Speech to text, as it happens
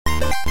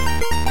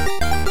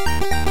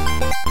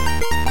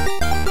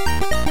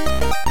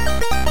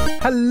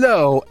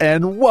Hello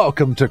and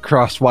welcome to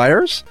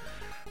Crosswires.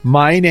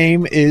 My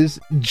name is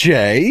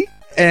Jay,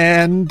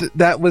 and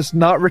that was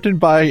not written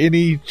by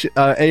any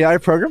AI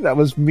program. That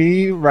was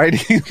me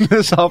writing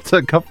this off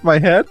the cuff of my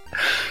head.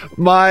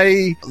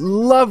 My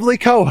lovely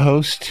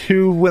co-host,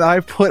 who when I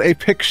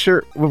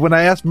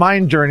asked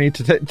Mind Journey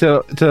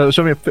to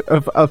show me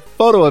a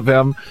photo of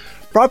him,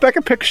 brought back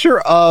a picture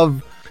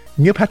of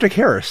Neil Patrick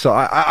Harris. So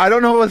I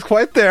don't know if it was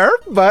quite there,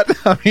 but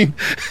I mean,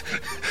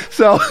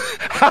 so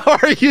how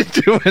are you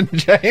doing,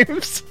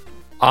 James?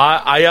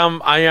 I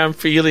am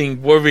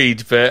feeling worried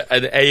that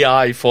an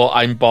AI thought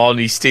I'm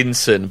Barney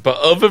Stinson, but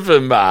other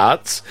than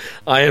that,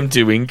 I am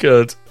doing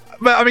good.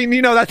 But I mean,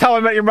 that's how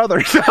I met your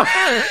mother. So.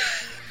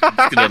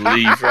 I'm gonna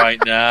leave right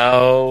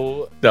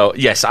now. No,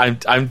 yes,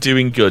 I'm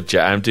doing good,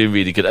 Jay. I'm doing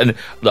really good, and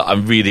look,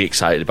 I'm really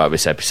excited about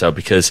this episode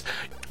because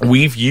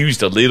we've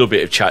used a little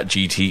bit of Chat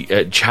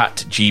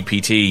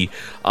GPT.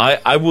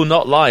 I will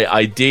not lie.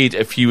 I did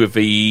a few of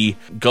the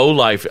go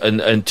live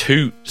and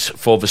toots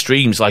for the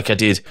streams, like I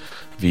did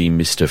the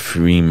Mr.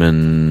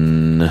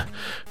 Freeman,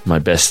 my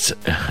best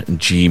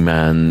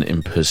G-Man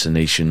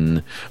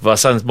impersonation. Well, that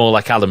sounds more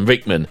like Alan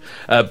Rickman,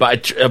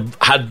 but I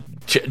had,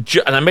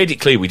 and I made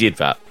it clear we did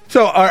that.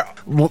 So,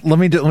 let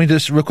me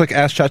just real quick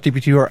ask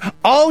ChatGPT.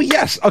 Oh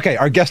yes, okay.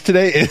 Our guest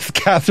today is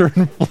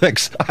Catherine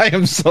Flicks. I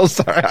am so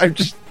sorry.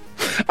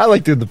 I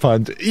like doing the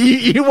puns.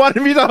 You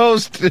wanted me to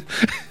host,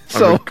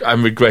 so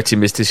I'm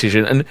regretting this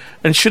decision.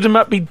 And shouldn't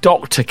that be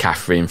Dr.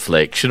 Catherine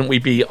Flick? Shouldn't we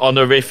be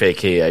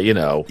honorific here?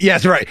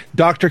 Yes, right,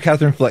 Dr.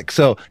 Catherine Flick.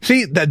 So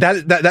see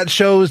that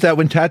shows that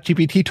when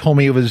ChatGPT told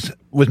me it was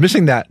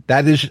missing that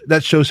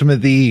shows some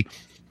of the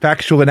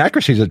factual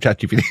inaccuracies of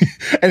ChatGPT.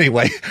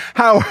 Anyway,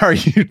 how are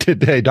you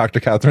today, Dr.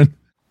 Catherine?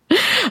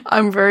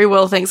 I'm very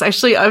well, thanks.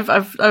 Actually, I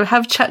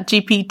have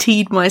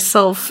ChatGPT'd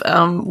myself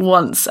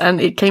once,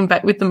 and it came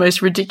back with the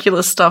most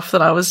ridiculous stuff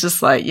that I was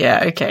just like,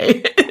 yeah,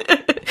 okay.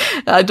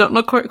 I'm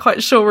not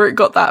quite sure where it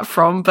got that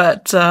from,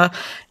 but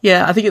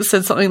yeah, I think it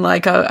said something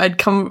like I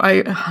don't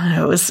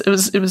know,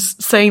 it was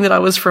saying that I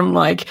was from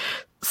like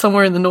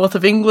somewhere in the north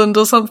of England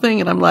or something,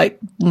 and I'm like,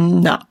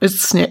 no,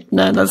 that's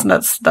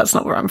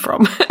not where I'm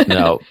from.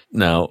 No.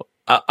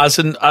 As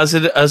an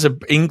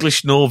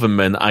English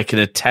Northernman, I can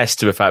attest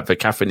to the fact that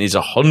Catherine is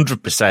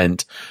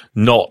 100%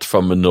 not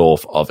from the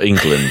north of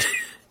England.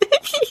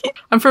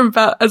 I'm from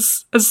about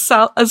as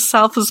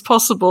south as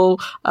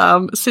possible,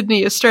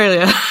 Sydney,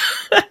 Australia.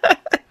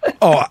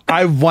 Oh,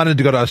 I wanted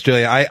to go to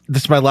Australia.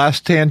 This is my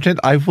last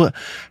tangent. I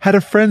had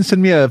a friend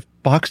send me a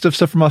box of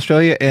stuff from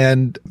Australia,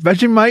 and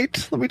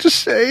Vegemite, let me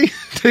just say,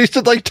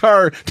 tasted like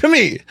tar to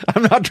me.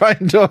 I'm not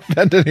trying to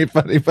offend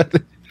anybody,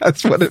 but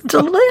that's what it's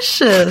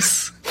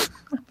delicious.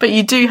 But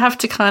you do have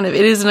to it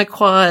is an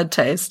acquired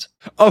taste.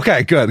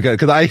 Okay, good.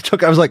 Because I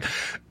was like,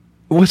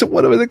 was it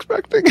what I was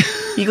expecting?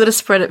 You got to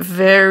spread it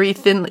very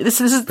thinly. This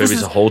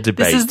is a whole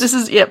debate. This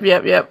is yep.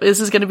 This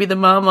is going to be the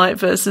Marmite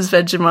versus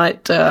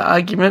Vegemite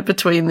argument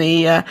between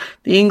the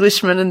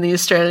Englishman and the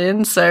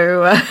Australian.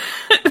 So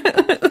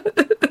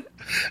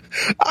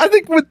I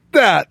think with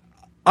that,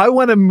 I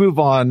want to move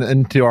on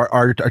into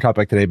our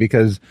topic today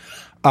because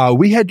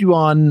we had you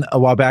on a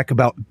while back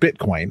about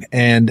Bitcoin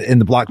and in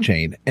the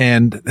blockchain,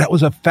 and that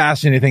was a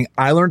fascinating thing.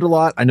 I learned a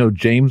lot. I know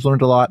James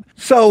learned a lot.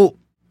 So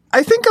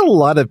I think a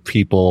lot of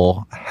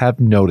people have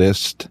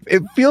noticed,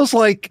 it feels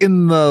like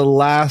in the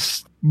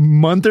last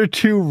month or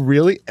two,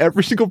 really,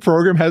 every single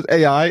program has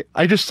AI.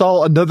 I just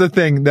saw another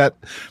thing that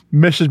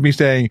messaged me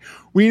saying,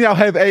 we now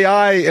have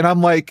AI. And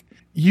I'm like,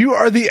 you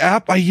are the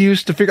app I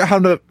use to figure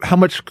out how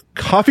much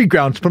coffee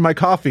grounds to put in my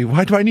coffee.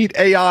 Why do I need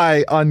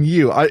AI on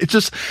you? It's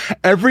just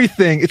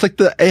everything. It's like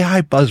the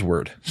AI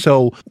buzzword.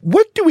 So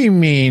what do we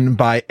mean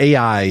by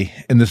AI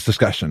in this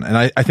discussion?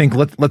 And I think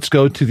let's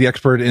go to the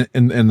expert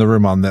in the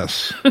room on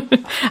this.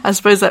 I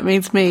suppose that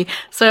means me.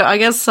 So I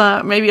guess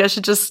maybe I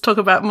should just talk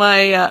about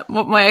my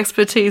what my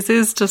expertise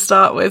is to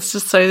start with,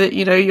 just so that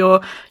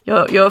your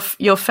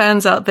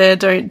fans out there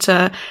don't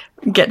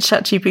get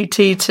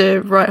ChatGPT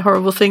to write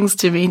horrible things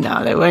to me.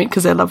 No, they won't,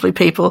 because they're lovely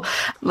people,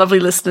 lovely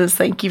listeners.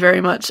 Thank you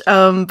very much. So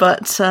I'm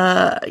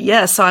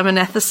an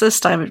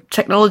ethicist. I'm a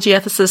technology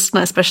ethicist, and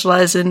I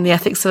specialize in the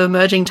ethics of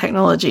emerging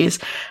technologies.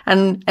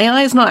 And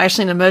AI is not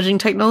actually an emerging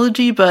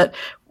technology, but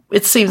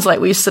it seems like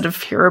we sort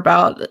of hear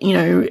about,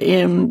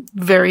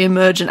 very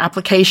emergent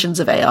applications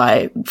of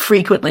AI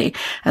frequently.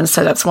 And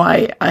so that's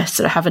why I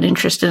sort of have an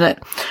interest in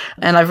it.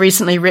 And I've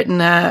recently written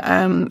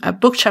a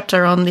book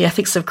chapter on the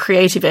ethics of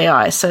creative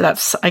AI. So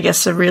that's, I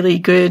guess, a really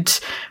good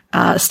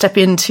step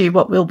into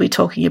what we'll be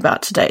talking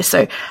about today.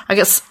 So I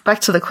guess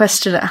back to the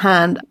question at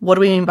hand, what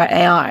do we mean by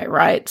AI,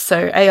 right?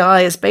 So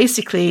AI is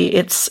basically,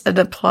 it's an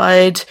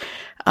applied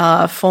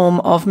form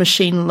of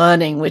machine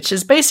learning, which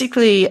is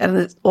basically,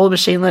 and all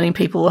machine learning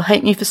people will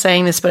hate me for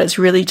saying this, but it's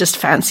really just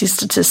fancy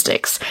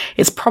statistics.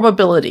 It's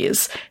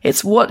probabilities.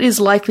 It's what is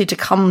likely to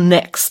come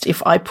next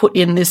if I put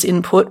in this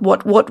input.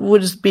 What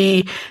would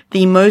be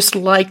the most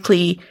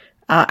likely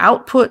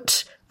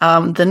output?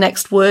 The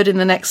next word in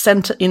the next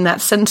in that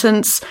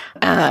sentence.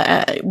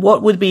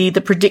 What would be the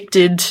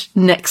predicted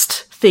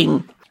next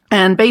thing?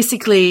 And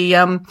basically,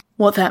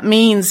 what that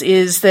means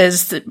is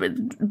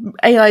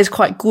AI is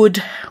quite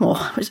good.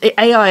 Well,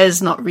 AI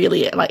is not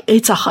really like,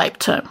 it's a hype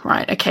term,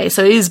 right? Okay.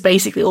 So it is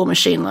basically all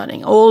machine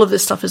learning. All of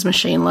this stuff is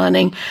machine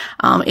learning.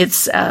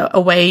 It's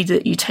a way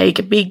that you take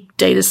a big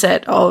data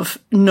set of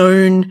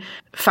known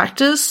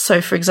factors. So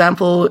for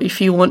example,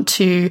 if you want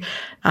to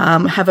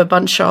have a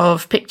bunch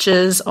of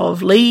pictures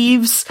of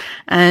leaves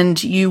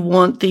and you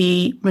want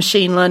the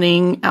machine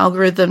learning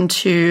algorithm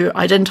to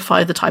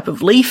identify the type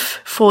of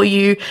leaf for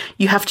you,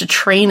 you have to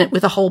train it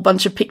with a whole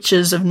bunch of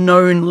pictures of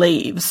known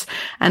leaves.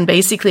 And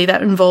basically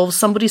that involves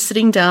somebody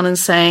sitting down and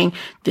saying,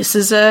 this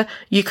is a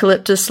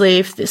eucalyptus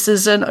leaf, this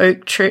is an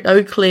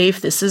oak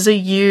leaf, this is a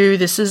yew,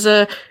 this is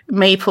a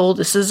maple,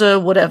 this is a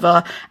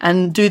whatever,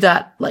 and do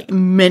that like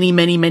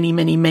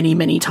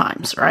many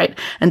times, right?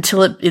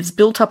 Until it's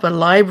built up a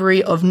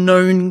library of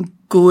known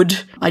good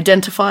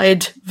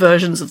identified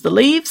versions of the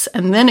leaves.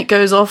 And then it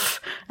goes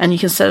off and you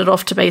can set it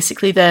off to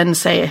basically then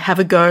say, have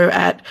a go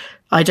at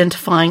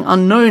identifying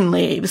unknown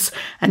leaves.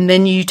 And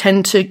then you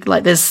tend to,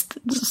 like, there's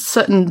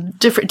certain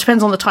different, it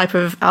depends on the type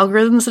of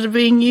algorithms that are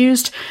being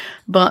used.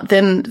 But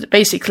then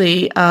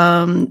basically,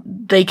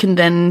 they can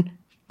then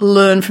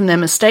learn from their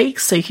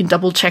mistakes. So you can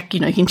double check,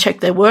 you can check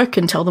their work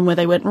and tell them where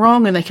they went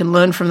wrong and they can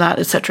learn from that,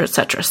 et cetera, et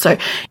cetera. So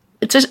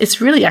it's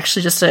really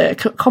actually just a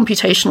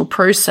computational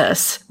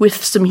process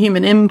with some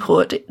human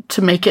input to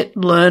make it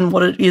learn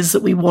what it is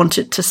that we want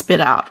it to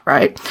spit out,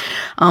 right?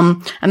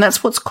 And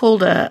that's what's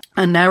called a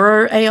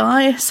narrow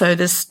AI. So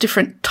there's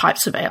different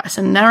types of AI.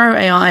 So narrow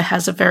AI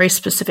has a very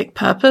specific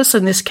purpose.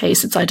 In this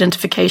case, it's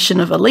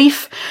identification of a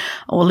leaf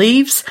or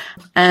leaves.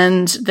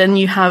 And then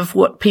you have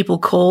what people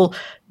call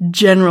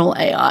general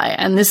AI.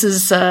 And this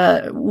is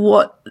this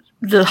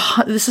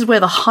is where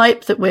the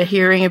hype that we're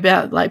hearing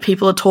about, like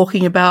people are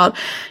talking about,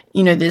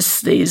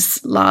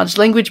 these large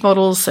language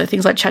models. So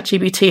things like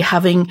ChatGPT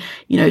having,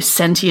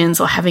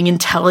 sentience or having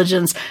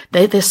intelligence.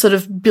 They're sort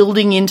of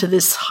building into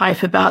this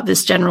hype about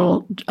this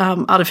general,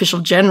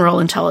 artificial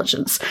general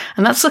intelligence.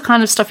 And that's the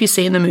kind of stuff you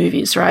see in the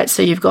movies, right?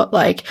 So you've got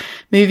like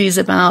movies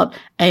about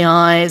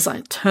AIs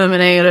like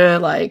Terminator,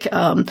 like,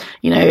 Ex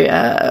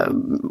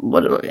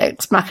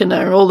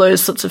Machina, all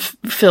those sorts of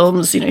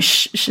films,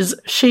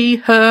 she,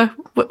 her,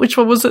 which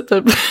one was it?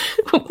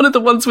 One of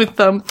the ones with,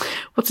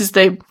 what's his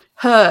name?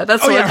 Her.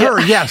 That's Her.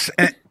 Yes.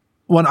 And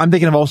one I'm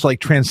thinking of also like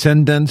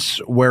Transcendence,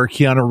 where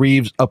Keanu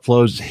Reeves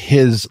uploads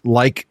his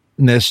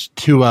likeness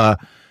to a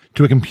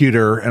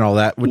computer and all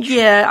that.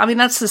 Yeah, I mean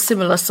that's a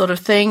similar sort of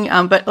thing.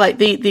 But like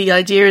the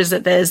idea is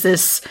that there's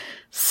this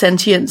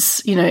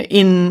sentience,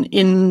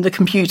 in the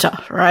computer,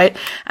 right?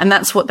 And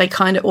that's what they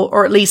kind of,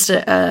 or at least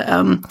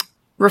a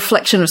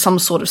reflection of some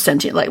sort of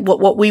sentient, like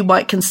what we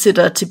might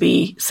consider to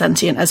be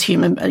sentient as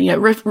human,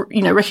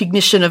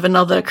 recognition of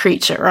another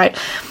creature, right?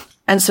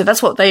 And so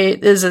that's what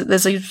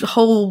there's a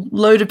whole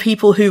load of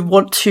people who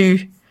want to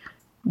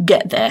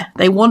get there.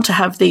 They want to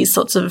have these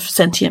sorts of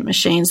sentient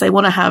machines. They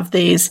want to have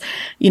these,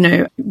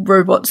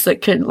 robots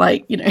that can,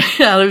 like,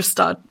 out of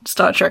Star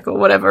Trek or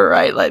whatever,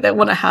 right? Like they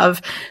want to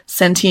have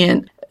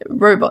sentient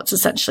robots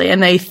essentially.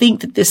 And they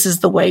think that this is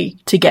the way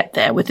to get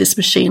there with this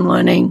machine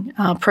learning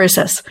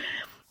process.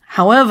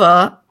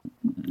 However,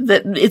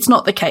 that it's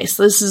not the case.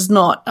 This is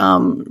not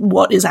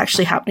what is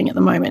actually happening at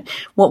the moment.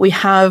 What we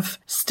have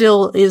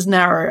still is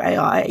narrow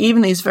AI.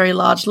 Even these very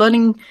large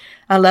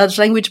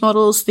language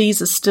models,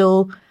 these are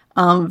still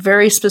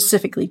very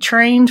specifically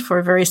trained for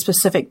a very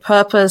specific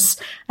purpose,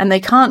 and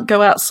they can't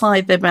go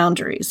outside their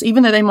boundaries.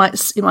 Even though it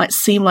might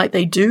seem like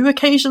they do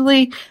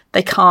occasionally,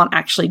 they can't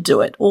actually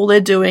do it. All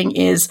they're doing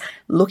is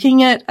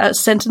looking at a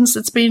sentence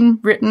that's been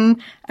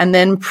written and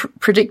then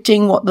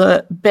predicting what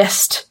the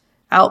best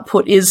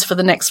output is for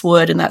the next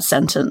word in that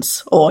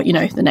sentence, or,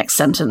 the next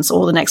sentence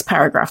or the next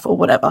paragraph or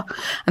whatever.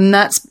 And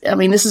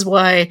this is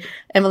why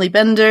Emily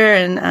Bender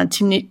and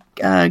Timnit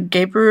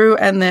Gebru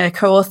and their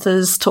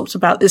co-authors talked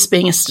about this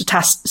being a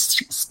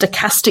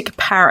stochastic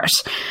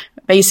parrot.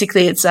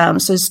 Basically, it's, so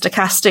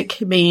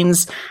stochastic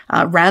means,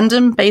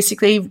 random.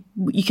 Basically,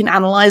 you can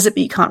analyze it,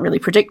 but you can't really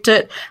predict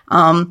it.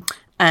 And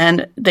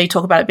they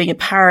talk about it being a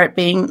parrot,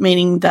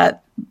 meaning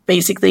that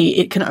basically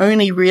it can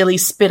only really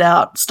spit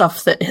out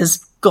stuff that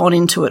has gone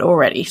into it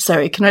already. So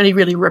it can only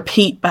really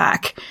repeat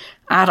back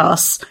at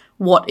us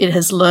what it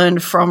has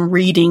learned from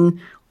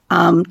reading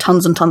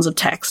tons and tons of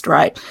text,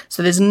 right?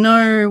 So there's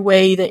no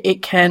way that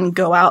it can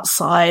go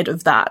outside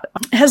of that.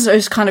 It has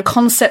those kind of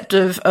concept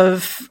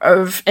of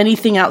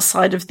anything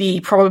outside of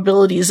the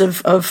probabilities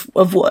of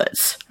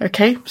words.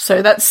 Okay.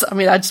 So that's,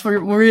 I just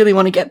really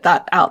want to get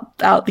that out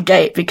the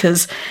gate,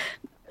 because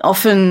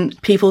often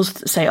people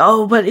say,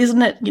 oh, but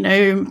isn't it,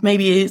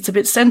 maybe it's a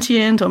bit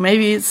sentient, or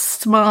maybe it's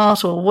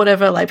smart or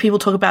whatever. Like people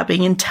talk about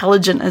being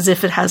intelligent as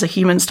if it has a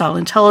human style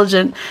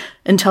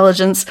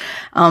intelligence.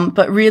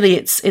 But really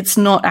it's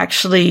not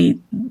actually,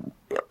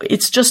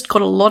 it's just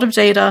got a lot of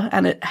data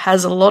and it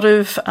has a lot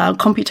of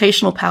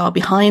computational power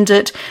behind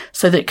it,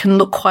 so that it can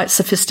look quite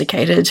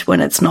sophisticated when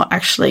it's not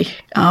actually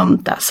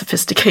that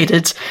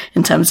sophisticated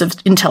in terms of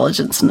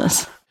intelligence in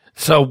this.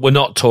 So we're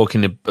not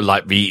talking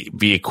like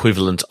the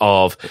equivalent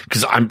of,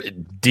 because I'm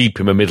deep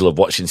in the middle of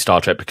watching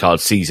Star Trek Picard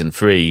season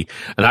 3,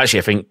 and actually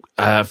I think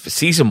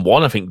season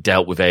 1 I think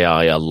dealt with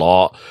AI a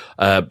lot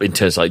in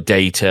terms of like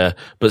data,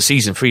 but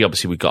season 3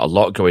 obviously we've got a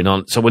lot going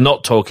on. So we're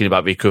not talking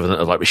about the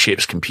equivalent of like the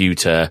ship's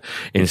computer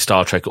in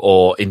Star Trek,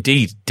 or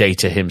indeed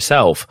Data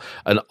himself,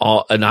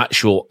 an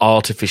actual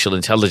artificial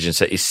intelligence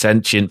that is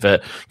sentient,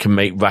 that can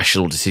make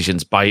rational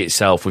decisions by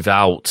itself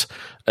without,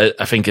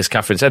 I think as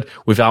Catherine said,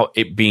 without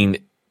it being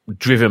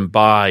driven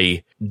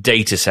by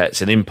data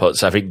sets and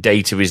inputs. I think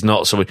data is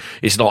not so.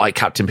 It's not like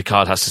Captain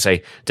Picard has to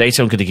say,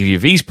 "Data, I'm going to give you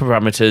these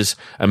parameters,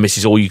 and this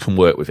is all you can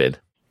work within."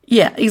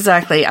 Yeah,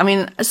 exactly. I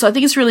mean, so I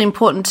think it's really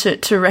important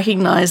to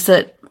recognize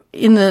that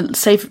in the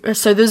safe.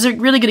 So there's a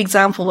really good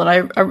example that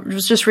I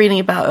was just reading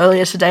about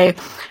earlier today,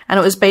 and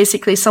it was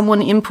basically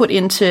someone input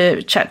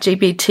into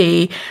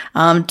ChatGPT,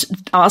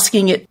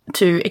 asking it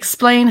to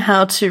explain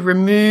how to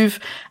remove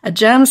a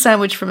jam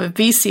sandwich from a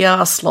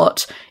VCR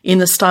slot in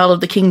the style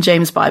of the King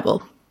James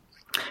Bible.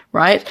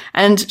 Right?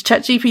 And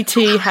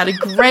ChatGPT had a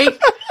great,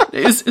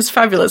 it's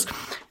fabulous.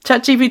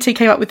 ChatGPT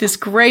came up with this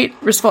great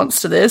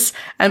response to this,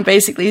 and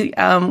basically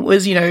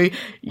was,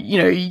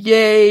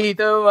 yay,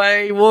 though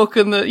I walk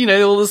in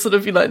the, all the sort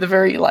of, the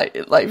very, like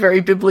very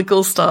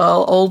biblical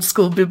style, old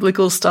school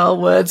biblical style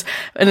words.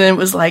 And then it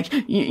was like,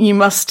 you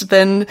must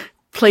then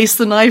place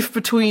the knife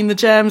between the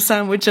jam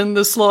sandwich and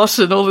the slot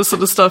and all this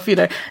sort of stuff,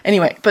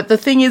 Anyway, but the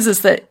thing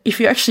is that if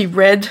you actually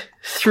read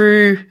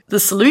through the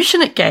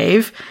solution it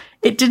gave,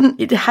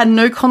 it had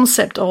no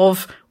concept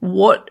of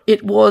what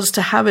it was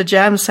to have a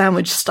jam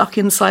sandwich stuck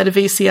inside a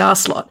VCR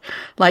slot.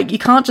 Like, you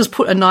can't just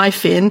put a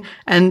knife in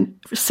and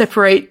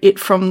separate it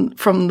from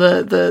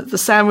the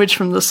sandwich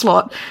from the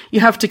slot.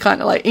 You have to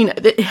kind of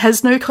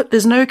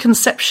there's no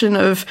conception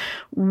of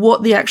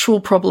what the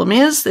actual problem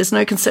is. There's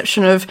no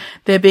conception of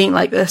there being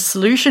like a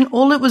solution.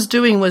 All it was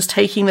doing was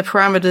taking the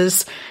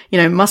parameters,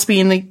 must be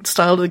in the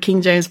style of the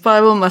King James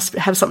Bible, must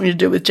have something to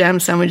do with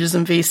jam sandwiches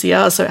and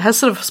VCR. So it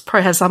has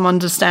probably has some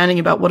understanding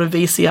about what a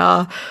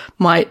VCR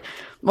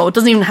it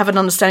doesn't even have an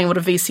understanding what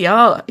a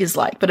VCR is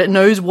like, but it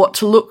knows what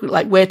to look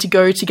like, where to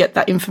go to get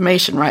that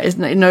information, right? It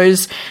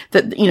knows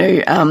that,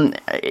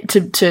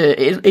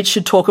 it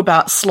should talk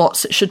about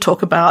slots, it should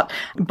talk about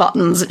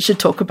buttons, it should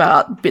talk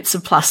about bits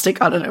of plastic,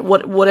 I don't know,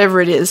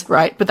 whatever it is,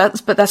 right? But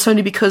that's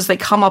only because they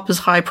come up as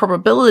high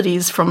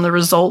probabilities from the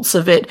results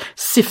of it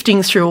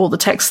sifting through all the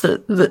text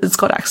that it's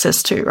got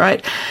access to,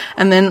 right?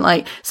 And then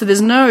so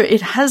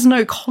it has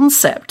no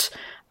concept.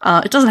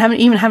 It doesn't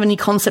even have any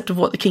concept of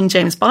what the King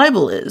James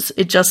Bible is.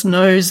 It just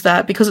knows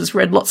that because it's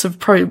read lots of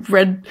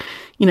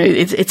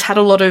it's had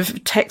a lot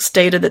of text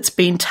data that's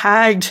been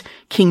tagged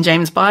King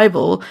James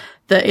Bible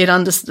that it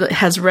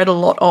has read a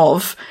lot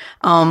of.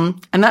 And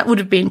that would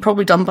have been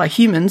probably done by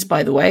humans,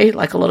 by the way,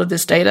 like a lot of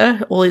this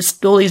data. All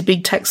these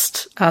big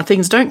text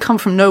things don't come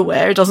from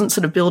nowhere. It doesn't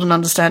sort of build an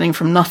understanding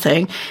from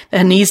nothing.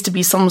 There needs to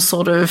be some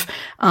sort of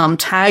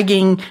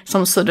tagging,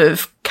 some sort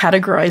of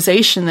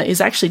categorization that is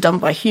actually done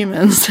by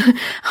humans.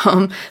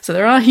 So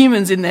there are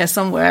humans in there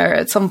somewhere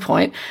at some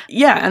point.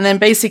 Yeah, and then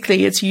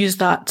basically it's used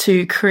that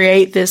to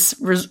create this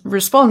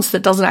response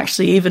that doesn't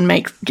actually even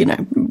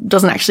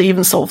doesn't actually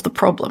even solve the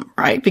problem,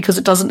 right? Because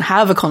it doesn't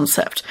have a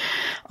concept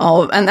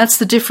of, and that's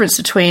the difference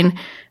between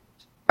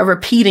a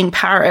repeating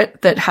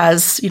parrot that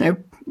has,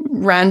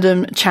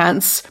 random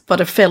chance,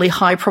 but a fairly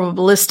high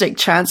probabilistic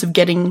chance of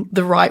getting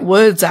the right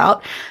words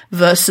out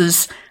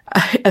versus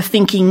a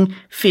thinking,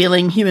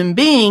 feeling human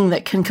being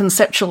that can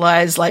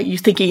conceptualize, like you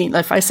thinking,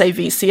 if I say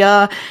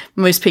VCR,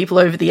 most people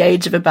over the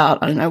age of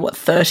about,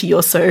 30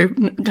 or so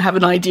have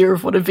an idea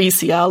of what a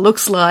VCR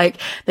looks like.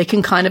 They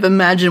can kind of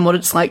imagine what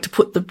it's like to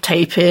put the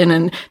tape in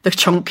and the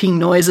chunking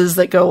noises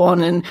that go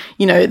on and,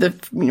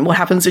 what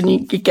happens when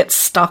you get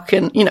stuck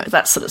and,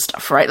 that sort of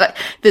stuff, right? Like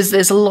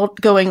there's a lot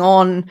going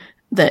on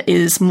that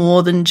is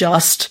more than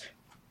just,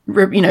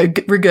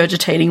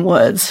 regurgitating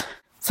words.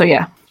 So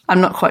yeah. I'm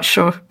not quite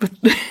sure.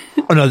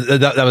 Oh, no,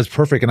 that was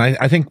perfect. And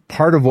I think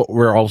part of what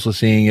we're also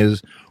seeing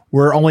is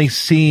we're only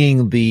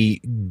seeing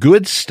the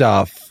good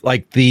stuff,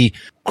 like the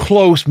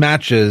close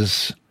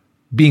matches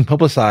being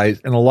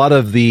publicized, and a lot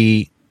of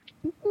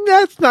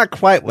that's not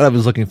quite what I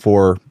was looking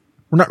for.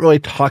 We're not really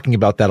talking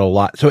about that a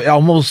lot. So it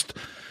almost,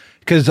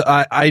 because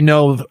I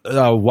know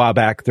a while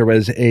back there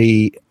was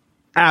a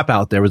app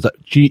out there, was a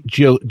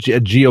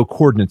geo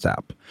coordinates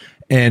app.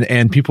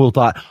 And people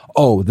thought,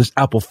 oh, this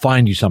app will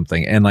find you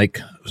something. And like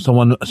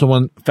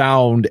someone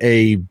found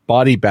a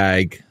body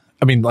bag.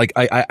 I mean, like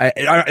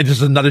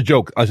this is not a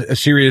joke, a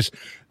serious,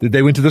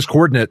 they went to this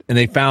coordinate and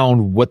they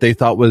found what they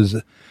thought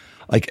was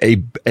like a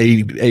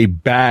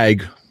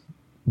bag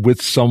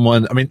with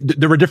someone. I mean,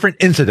 there were different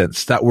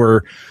incidents that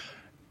were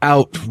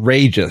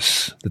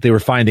outrageous that they were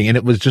finding. And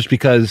it was just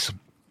because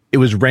it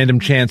was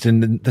random chance.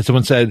 And that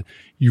someone said,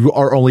 you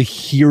are only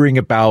hearing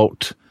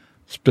about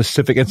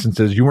specific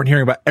instances. You weren't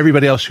hearing about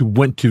everybody else who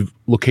went to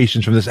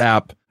locations from this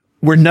app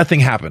where nothing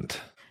happened.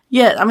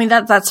 Yeah, I mean,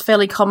 that's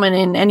fairly common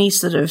in any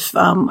sort of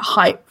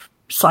hype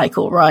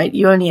cycle, right?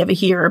 You only ever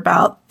hear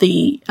about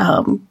the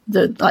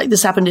like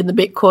this happened in the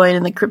Bitcoin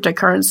and the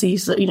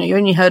cryptocurrencies that, you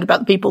only heard about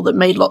the people that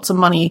made lots of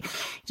money.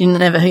 You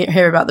didn't ever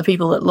hear about the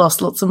people that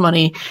lost lots of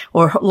money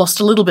or lost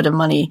a little bit of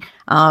money,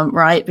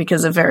 right?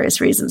 Because of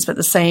various reasons. But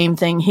the same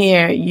thing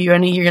here, you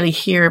only really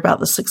hear about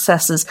the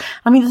successes.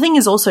 I mean, the thing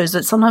is also is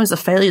that sometimes the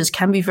failures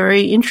can be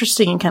very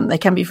interesting and they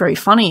can be very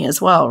funny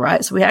as well,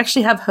 right? So we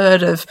actually have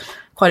heard of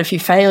quite a few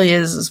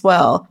failures as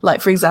well.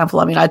 Like, for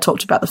example, I mean, I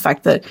talked about the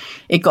fact that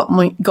it got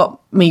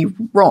me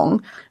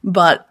wrong,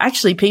 but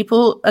actually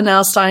people are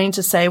now starting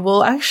to say,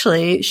 well,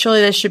 actually,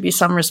 surely there should be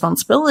some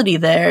responsibility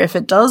there if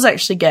it does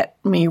actually get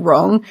me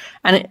wrong.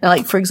 And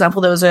like, for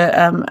example, there was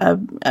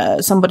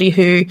somebody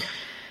who,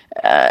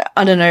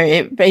 I don't know,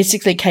 it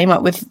basically came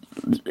up with,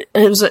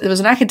 it was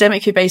an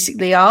academic who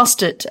basically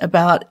asked it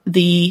about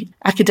the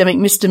academic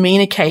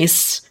misdemeanor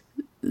case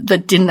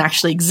that didn't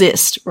actually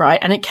exist, right?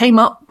 And it came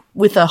up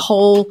with a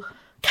whole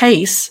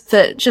case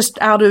that just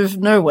out of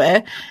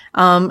nowhere,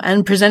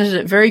 and presented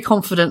it very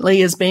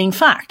confidently as being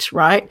fact,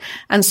 right?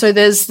 And so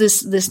there's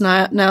this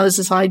now there's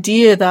this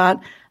idea that,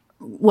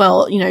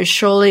 well,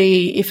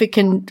 surely if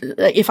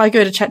I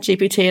go to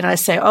ChatGPT and I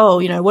say,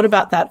 oh, what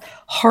about that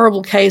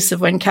horrible case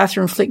of when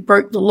Catherine Flick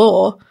broke the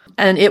law?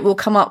 And it will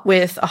come up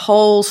with a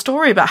whole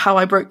story about how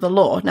I broke the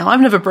law. Now,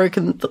 I've never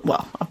broken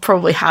well, I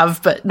probably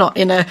have, but not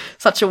in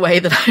such a way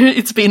that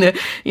it's been a,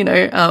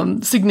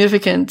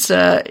 significant,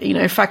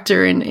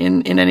 factor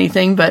in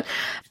anything. But,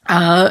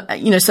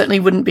 certainly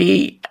wouldn't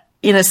be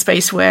in a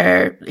space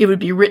where it would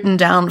be written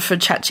down for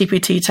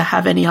ChatGPT to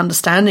have any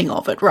understanding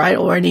of it, right?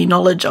 Or any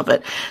knowledge of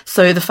it.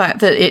 So the fact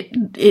that it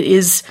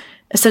is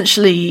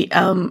essentially,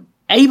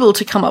 able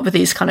to come up with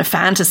these kind of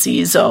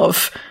fantasies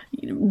of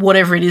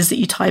whatever it is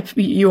that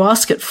you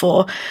ask it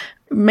for,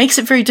 makes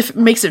it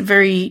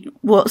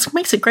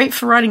great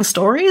for writing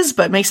stories,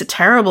 but makes it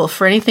terrible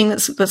for anything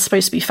that's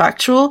supposed to be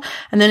factual.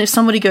 And then if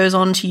somebody goes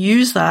on to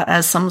use that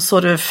as some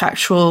sort of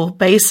factual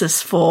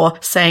basis for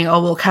saying,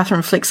 oh, well,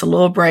 Catherine Flick's a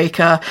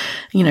lawbreaker,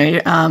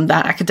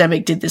 that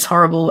academic did this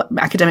horrible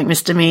academic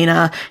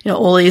misdemeanor,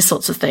 all these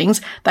sorts of things,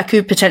 that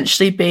could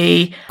potentially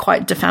be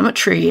quite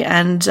defamatory.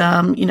 And,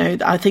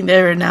 I think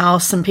there are now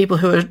some people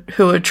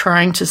who are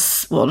trying to,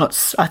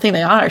 I think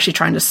they are actually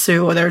trying to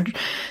sue, or they're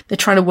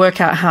trying to work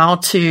out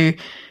how to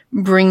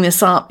bring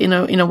this up in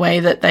a way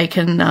that they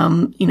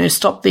can,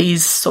 stop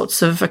these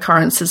sorts of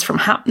occurrences from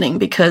happening,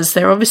 because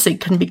they're obviously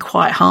can be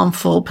quite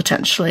harmful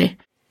potentially.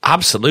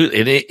 Absolutely.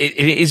 And it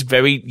is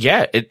very,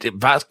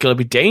 that's going to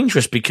be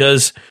dangerous,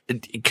 because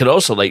it can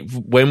also, like,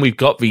 when we've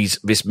got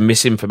this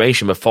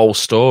misinformation, the false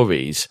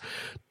stories,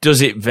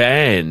 does it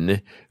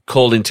then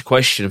call into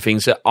question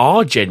things that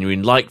are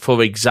genuine? Like,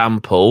 for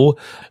example,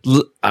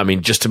 I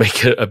mean, just to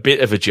make a bit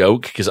of a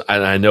joke, because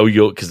I know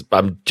because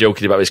I'm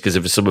joking about this because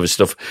of some of the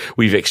stuff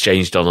we've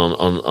exchanged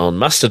on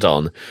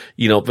Mastodon,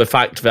 the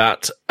fact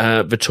that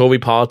the Tory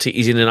party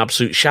is in an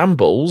absolute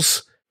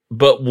shambles.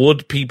 But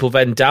would people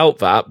then doubt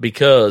that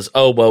because,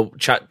 oh, well,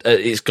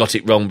 it's got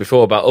it wrong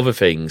before about other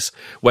things,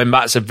 when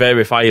that's a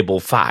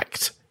verifiable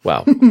fact?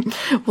 Well,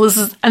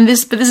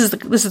 this is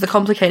the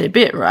complicated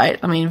bit, right?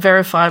 I mean,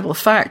 verifiable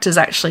fact is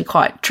actually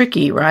quite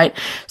tricky, right?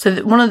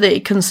 So one of the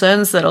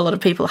concerns that a lot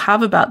of people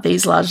have about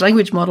these large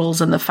language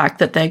models and the fact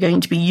that they're going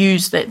to be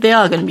used, that they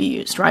are going to be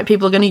used, right?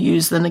 People are going to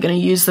use them. They're going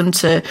to use them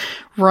to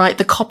write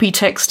the copy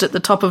text at the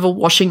top of a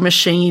washing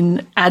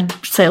machine ad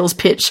sales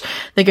pitch.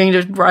 They're going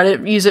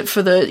to use it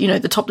for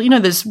the top,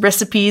 there's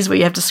recipes where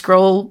you have to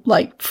scroll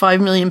like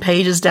 5 million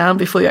pages down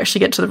before you actually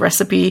get to the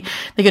recipe.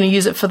 They're going to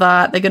use it for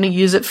that. They're going to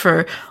use it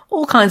for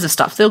all kinds of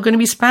stuff. There are going to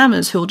be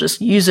spammers who'll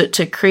just use it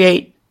to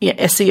create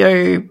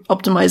SEO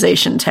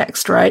optimization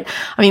text, right?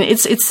 I mean,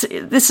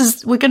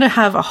 we're going to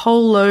have a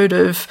whole load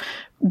of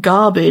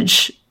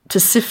garbage to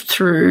sift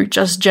through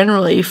just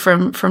generally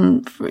from just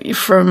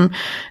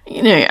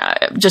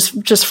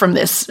from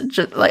this,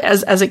 just like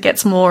as it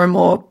gets more and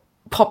more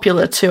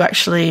popular to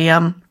actually,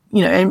 and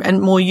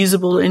more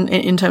usable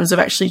in terms of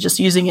actually just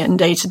using it in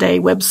day-to-day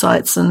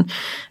websites and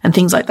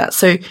things like that.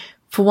 So,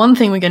 for one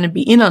thing, we're going to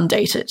be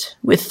inundated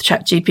with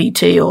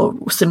ChatGPT or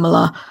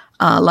similar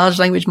large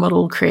language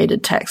model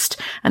created text.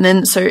 And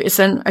then, so it's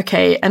then,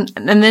 okay. And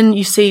then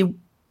you see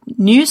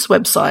news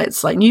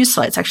websites, like news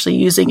sites actually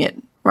using it,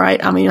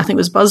 right? I mean, I think it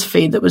was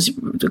BuzzFeed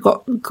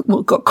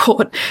that got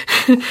caught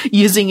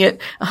using it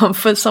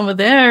for some of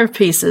their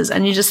pieces.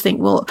 And you just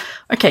think, well,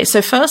 okay,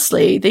 so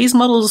firstly, these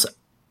models,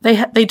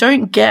 they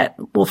don't get,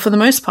 well, for the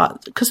most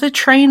part, because they're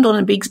trained on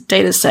a big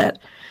data set,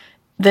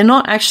 they're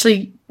not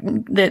actually,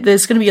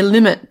 there's going to be a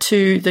limit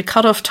to the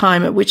cutoff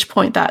time at which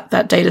point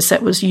that data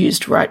set was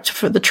used, right,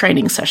 for the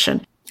training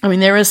session. I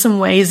mean, there are some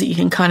ways that you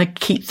can kind of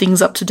keep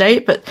things up to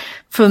date, but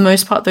for the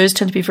most part, those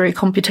tend to be very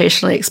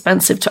computationally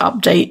expensive to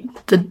update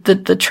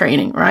the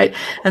training, right?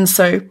 And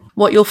so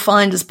what you'll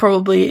find is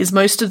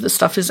most of the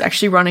stuff is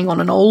actually running on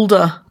an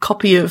older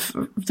copy of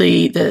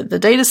the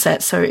data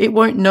set. So it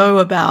won't know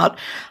about,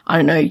 I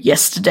don't know,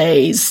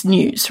 yesterday's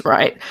news,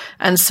 right?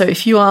 And so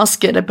if you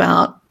ask it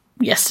about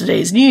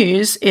yesterday's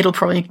news, it'll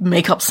probably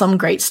make up some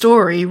great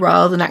story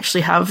rather than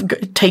actually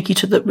take you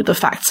to the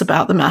facts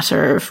about the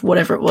matter of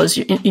whatever it was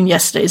in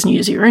yesterday's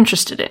news you're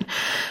interested in.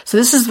 So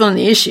this is one of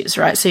the issues,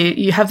 right? So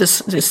you have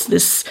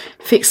this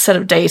fixed set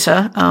of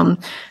data.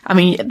 I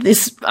mean,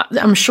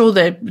 I'm sure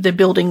they're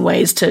building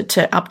ways to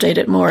update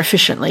it more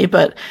efficiently,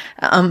 but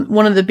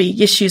one of the big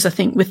issues, I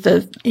think, with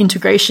the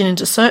integration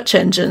into search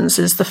engines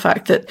is the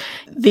fact that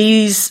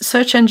these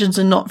search engines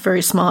are not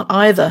very smart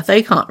either.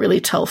 They can't really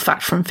tell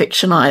fact from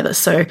fiction either.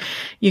 So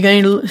you're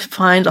going to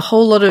find a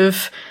whole lot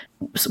of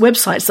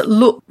websites that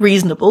look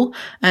reasonable,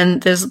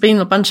 and there's been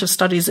a bunch of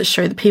studies that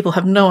show that people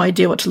have no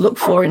idea what to look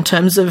for in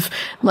terms of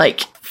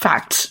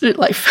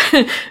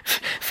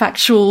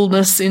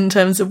factualness in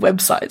terms of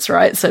websites,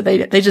 right? So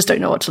they just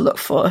don't know what to look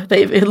for.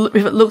 If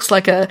it looks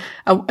like a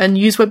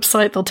news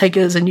website, they'll take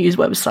it as a news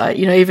website,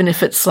 even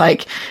if it's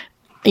like,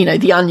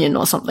 The Onion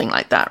or something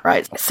like that,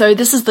 right? So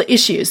this is the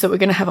issue, is that we're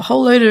going to have a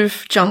whole load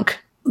of junk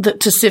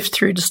to sift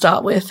through to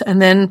start with,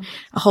 and then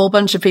a whole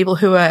bunch of people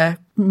who are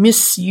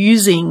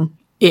misusing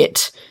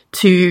it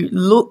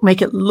to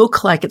make it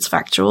look like it's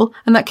factual.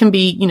 And that can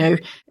be,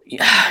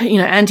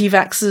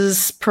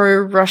 anti-vaxxers,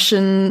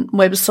 pro-Russian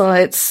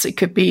websites. It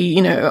could be,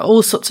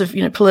 all sorts of,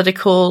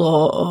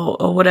 political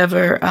or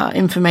whatever,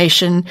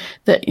 information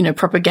that,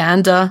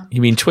 propaganda.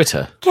 You mean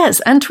Twitter?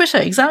 Yes. And Twitter.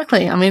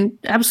 Exactly. I mean,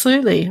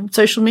 absolutely.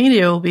 Social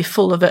media will be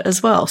full of it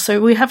as well.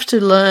 So we have to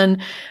learn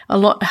a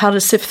lot how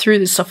to sift through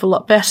this stuff a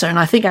lot better. And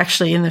I think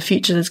actually in the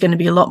future, there's going to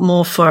be a lot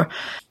more for,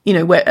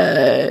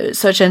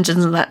 search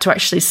engines and that to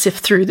actually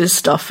sift through this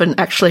stuff and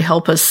actually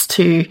help us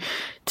to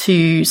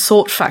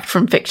sort fact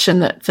from fiction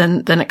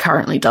than it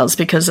currently does,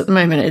 because at the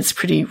moment it's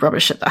pretty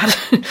rubbish at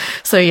that.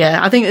 So yeah,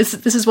 I think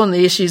this is one of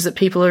the issues that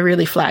people are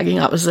really flagging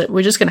up, is that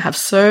we're just going to have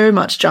so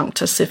much junk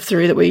to sift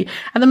through that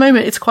at the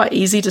moment it's quite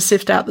easy to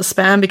sift out the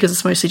spam because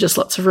it's mostly just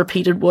lots of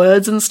repeated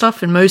words and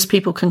stuff, and most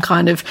people can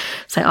kind of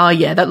say, oh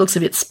yeah, that looks a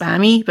bit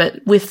spammy.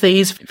 But with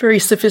these very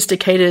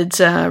sophisticated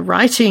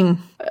writing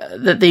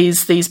that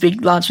these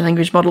big large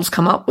language models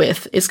come up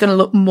with, it's going to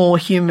look more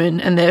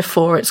human, and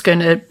therefore it's going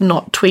to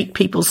not tweak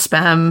people's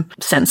spam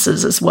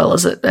senses as well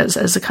as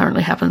it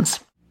currently happens.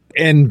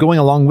 And going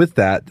along with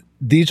that,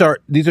 these are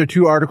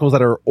two articles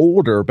that are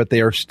older, but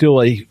they are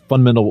still a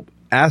fundamental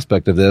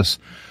aspect of this.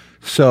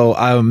 So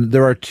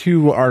there are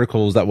two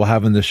articles that we'll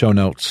have in the show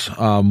notes.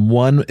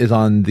 One is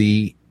on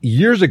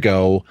years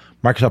ago,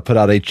 Microsoft put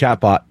out a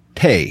chatbot,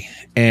 Tay,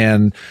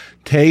 and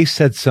Tay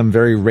said some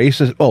very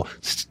racist. Well,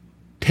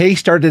 Tay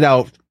started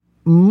out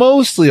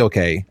mostly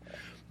okay,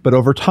 but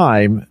over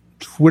time,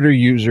 Twitter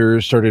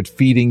users started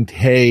feeding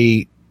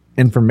Tay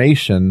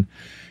information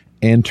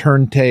and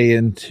turned Tay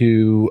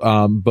into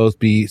both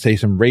say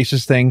some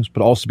racist things,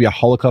 but also be a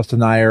Holocaust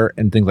denier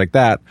and things like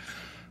that.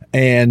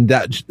 And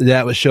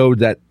that showed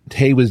that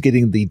Tay was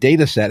getting the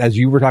data set, as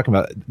you were talking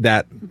about,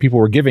 that people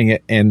were giving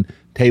it, and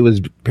Tay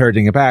was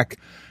parroting it back.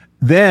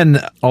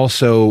 Then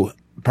also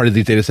part of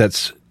these data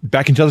sets,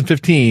 back in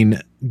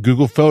 2015,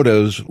 Google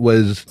Photos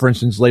was, for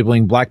instance,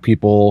 labeling black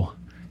people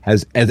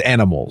as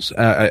animals,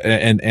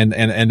 and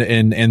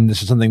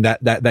this is something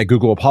that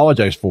Google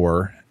apologized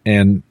for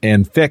and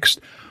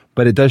fixed.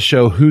 But it does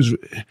show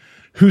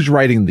who's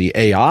writing the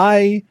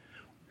AI,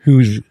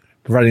 who's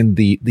providing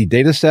the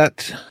data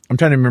set. I'm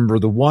trying to remember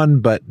the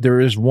one, but there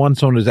is one.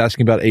 Someone was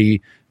asking about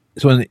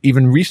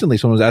even recently,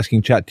 someone was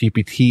asking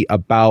ChatGPT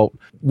about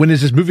when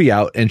is this movie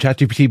out, and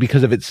ChatGPT,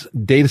 because of its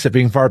data set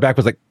being far back,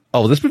 was like,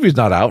 oh, this movie's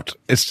not out.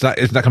 It's not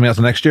coming out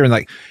until next year. And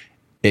like,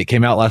 it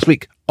came out last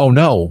week. Oh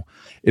no,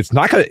 it's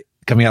not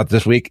coming out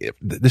this week.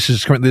 This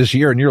is currently this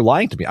year, and you're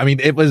lying to me. I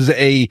mean, it was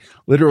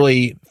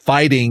literally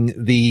fighting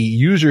the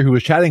user who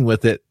was chatting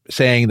with it,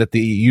 saying that the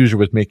user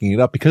was making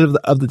it up because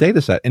of the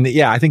data set. And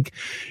yeah, I think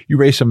you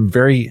raised some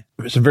very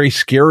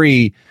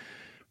scary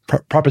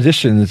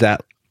propositions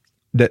that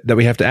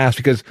we have to ask,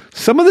 because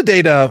some of the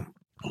data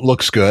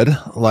looks good,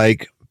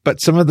 but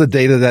some of the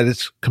data that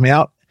is coming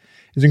out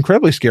is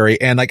incredibly scary.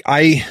 And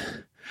I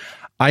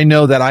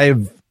know that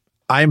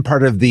I'm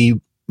part of the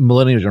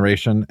millennial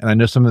generation, and I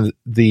know some of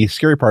the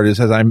scary part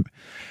is,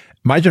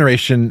 my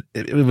generation,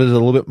 it was a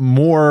little bit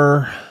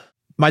more,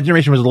 my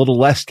generation was a little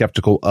less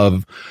skeptical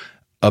of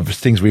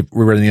things we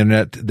read on the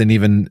internet than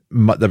even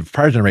the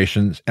prior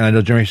generations. And I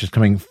know generations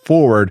coming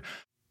forward,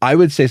 I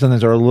would say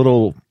sometimes are a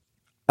little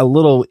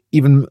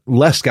even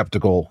less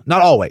skeptical.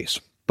 Not always,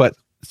 but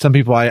some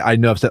people I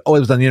know have said, oh, it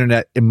was on the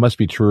internet, it must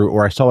be true,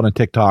 or I saw it on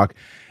TikTok.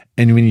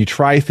 And when you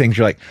try things,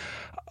 you're like,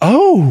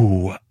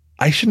 oh,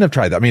 I shouldn't have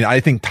tried that. I mean, I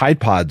think Tide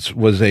Pods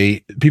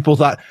people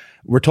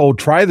were told,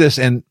 try this,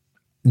 and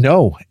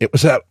no, it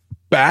was a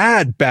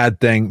bad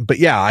thing. But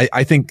yeah,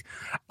 I think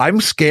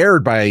I'm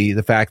scared by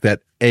the fact that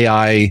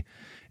AI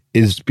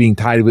is being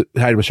tied with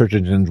search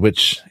engines,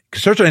 which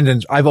search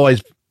engines, I've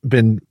always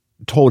been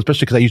told,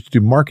 especially because I used to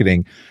do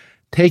marketing,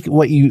 take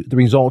the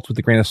results with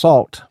a grain of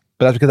salt.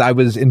 But that's because I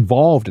was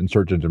involved in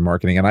search engine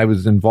marketing, and I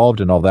was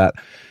involved in all that.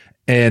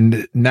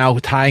 And now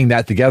tying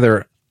that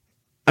together,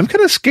 I'm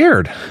kind of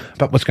scared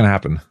about what's going to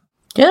happen.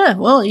 Yeah,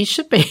 well, you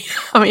should be.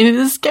 I mean, it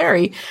is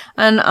scary.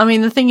 And I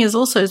mean, the thing is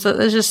also is that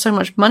there's just so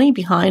much money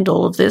behind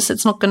all of this.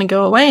 It's not going to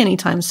go away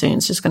anytime soon.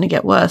 It's just going to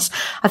get worse.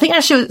 I think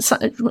actually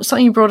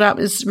something you brought up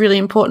is really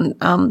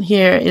important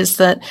here is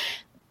that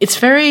it's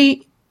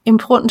very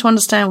important to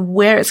understand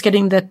where it's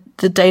getting the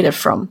data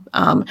from,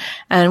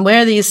 and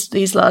where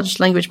these large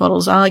language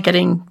models are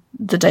getting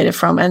the data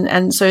from.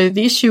 And so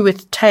the issue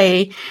with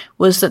Tay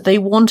was that they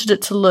wanted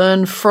it to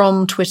learn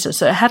from Twitter.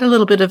 So it had a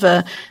little bit of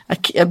a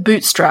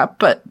bootstrap,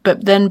 but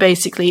then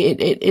basically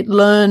it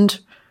learned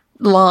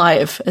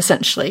live,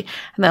 essentially.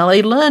 Now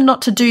they learned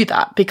not to do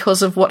that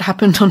because of what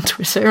happened on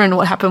Twitter and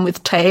what happened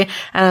with Tay.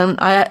 And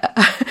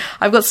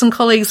I've got some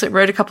colleagues that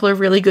wrote a couple of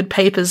really good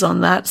papers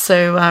on that.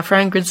 So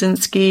Fran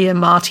Grodzinski and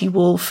Marty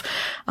Wolf,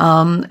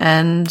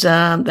 and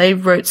they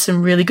wrote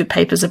some really good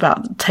papers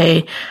about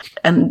Tay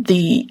and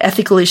the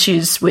ethical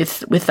issues with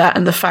that,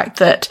 and the fact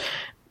that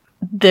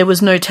there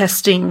was no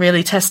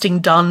testing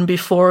done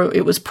before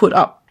it was put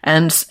up,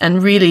 and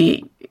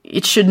really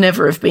it should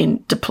never have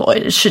been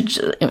deployed. It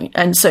should,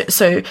 and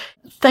so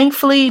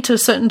thankfully, to a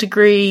certain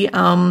degree,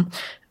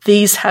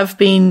 these have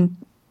been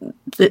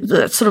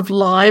the sort of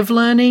live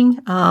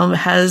learning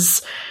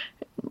has,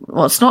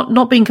 well, it's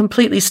not being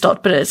completely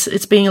stopped, but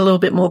it's being a little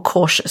bit more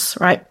cautious,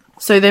 right?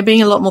 So they're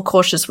being a lot more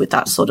cautious with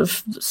that sort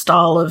of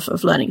style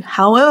of learning.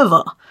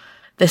 However,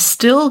 they're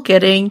still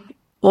getting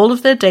all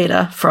of their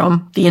data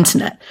from the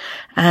internet.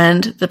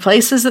 And the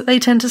places that they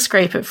tend to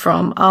scrape it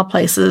from are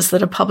places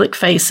that are public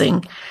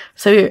facing.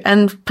 So,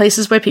 and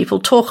places where people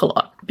talk a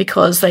lot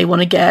because they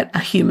want to get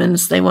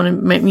humans, they want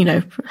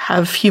to,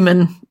 have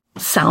human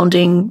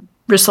sounding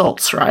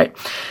results, right?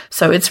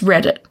 So it's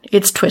Reddit,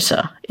 it's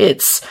Twitter,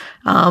 it's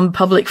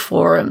public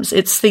forums,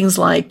 it's things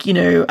like,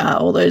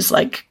 all those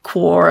like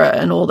Quora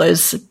and all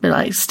those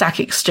like Stack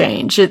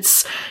Exchange.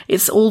 It's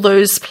all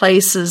those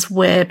places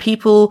where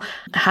people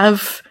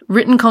have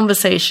written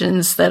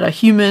conversations that are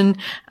human,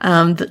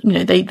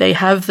 they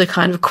have the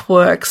kind of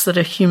quirks that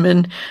are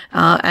human,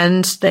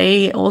 and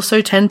they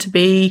also tend to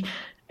be,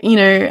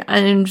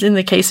 and in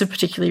the case of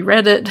particularly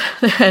Reddit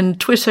and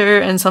Twitter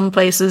and some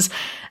places,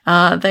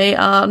 they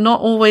are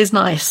not always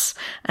nice,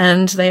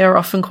 and they are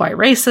often quite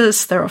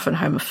racist. They're often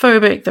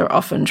homophobic. They're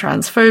often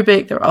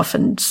transphobic. They're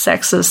often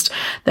sexist.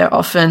 They're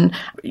often,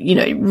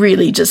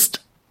 really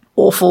just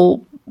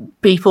awful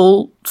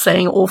people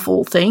saying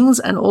awful things.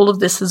 And all of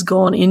this has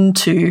gone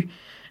into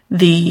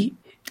the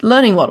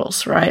learning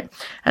models, right?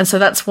 And so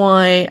that's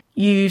why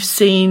you've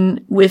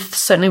seen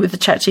certainly with the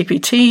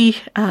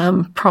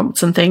ChatGPT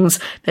prompts and things,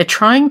 they're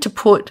trying to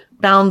put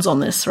bounds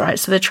on this, right?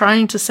 So they're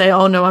trying to say,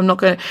 oh no, I'm not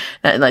going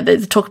to, like they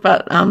talk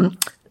about,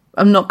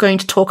 I'm not going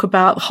to talk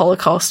about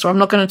Holocaust, or I'm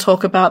not going to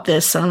talk about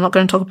this, and I'm not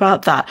going to talk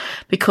about that,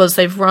 because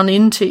they've run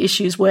into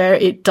issues where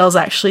it does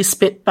actually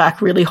spit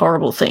back really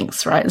horrible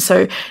things, right? And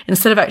so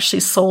instead of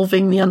actually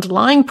solving the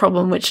underlying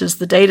problem, which is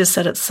the data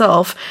set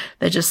itself,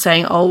 they're just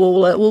saying, oh,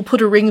 well, we'll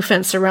put a ring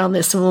fence around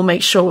this and we'll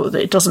make sure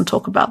that it doesn't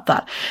talk about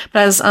that.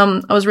 But as I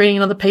was reading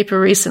another paper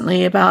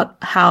recently about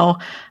how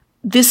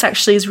this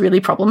actually is really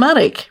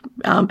problematic,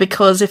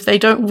 because if they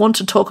don't want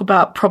to talk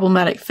about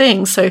problematic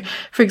things, so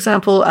for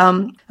example,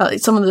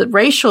 some of the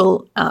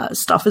racial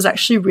stuff is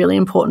actually really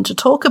important to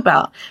talk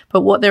about,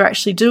 but what they're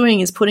actually doing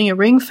is putting a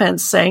ring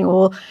fence saying,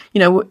 well,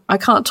 I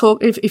can't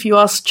talk, if you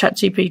ask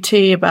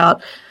ChatGPT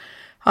about,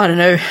 I don't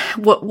know,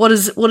 what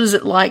is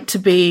it like to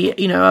be,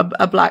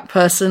 a black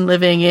person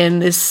living in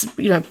this,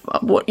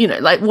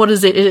 what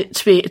is it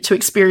to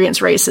experience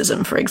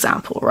racism, for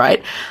example,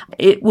 right?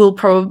 It will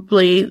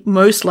probably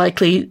most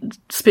likely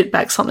spit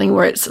back something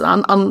where it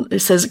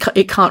says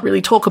it can't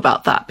really talk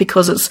about that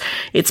because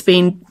it's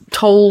been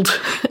told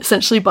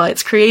essentially by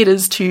its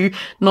creators to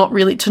not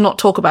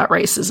talk about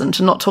racism,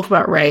 to not talk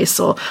about race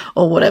or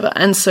whatever.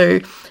 And so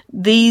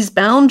these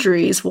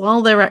boundaries,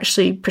 while they're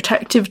actually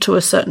protective to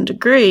a certain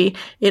degree,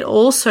 it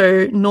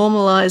also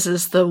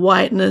normalizes the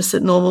whiteness,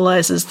 it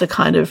normalizes the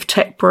kind of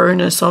tech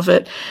bro-ness of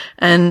it.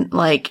 And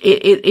like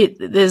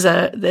there's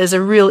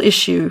a real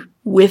issue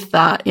with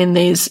that in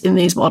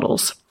these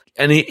models.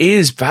 And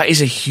that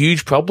is a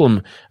huge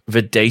problem.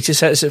 The data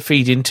sets that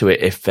feed into it,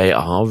 if they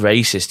are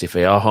racist, if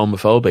they are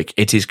homophobic,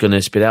 it is going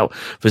to spit out.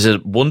 There's a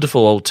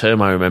wonderful old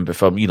term I remember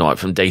from,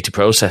 from data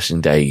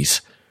processing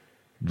days: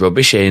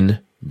 rubbish in,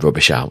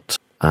 rubbish out.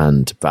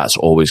 And that's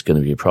always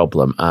going to be a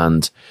problem.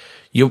 And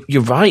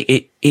you're right.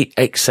 It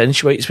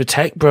accentuates the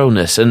tech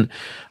bro-ness. And,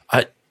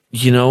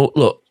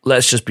 look,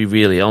 let's just be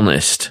really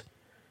honest.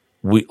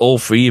 All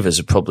three of us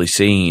have probably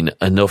seen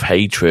enough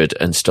hatred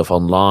and stuff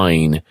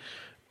online.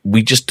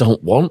 We just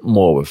don't want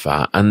more of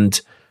that. And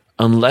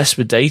unless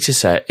the data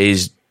set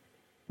is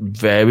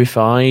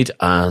verified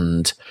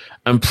and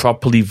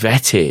properly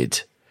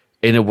vetted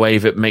in a way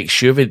that makes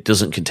sure that it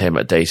doesn't contain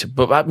that data,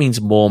 but that means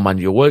more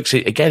manual work. So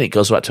again, it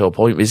goes back to a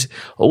point.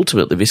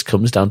 Ultimately, this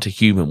comes down to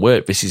human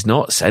work. This is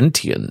not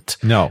sentient.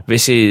 No.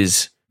 This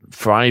is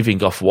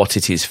thriving off what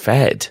it is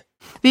fed.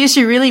 The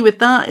issue really with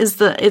that is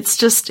that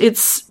it's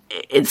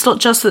not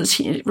just that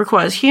it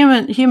requires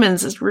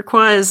humans, it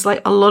requires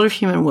like a lot of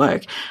human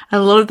work.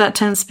 And a lot of that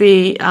tends to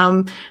be,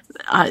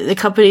 the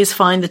companies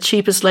find the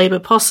cheapest labor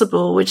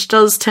possible, which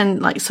does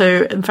tend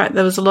so. In fact,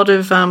 there was a lot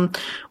of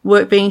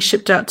work being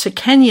shipped out to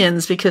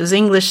Kenyans because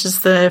English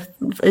is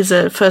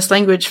a first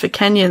language for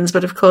Kenyans,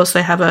 but of course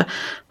they have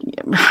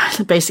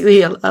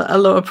basically a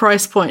lower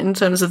price point in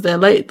terms of their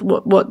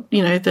what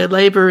their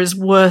labor is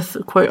worth,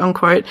 quote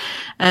unquote.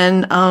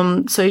 And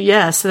so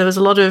there was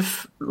a lot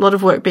of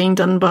work being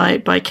done by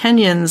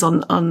Kenyans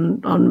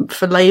on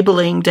for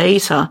labeling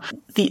data.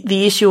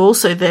 The issue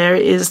also there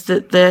is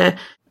that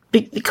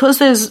because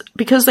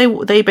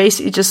they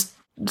basically just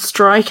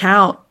strike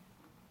out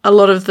a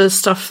lot of the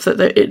stuff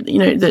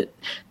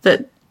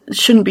that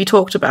shouldn't be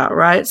talked about,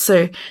 right?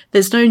 So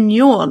there's no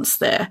nuance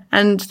there,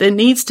 and there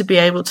needs to be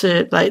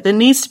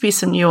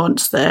some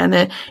nuance there.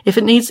 And if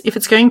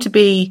it's going to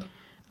be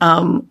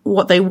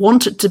what they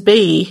want it to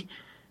be,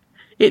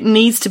 it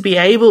needs to be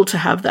able to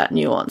have that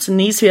nuance and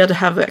needs to be able to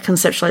have that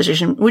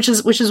conceptualization, which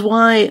is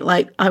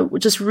why, I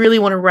just really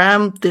want to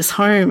ram this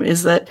home,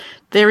 is that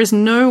there is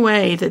no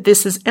way that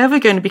this is ever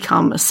going to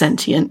become a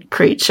sentient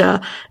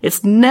creature.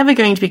 It's never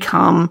going to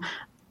become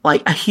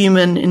a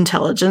human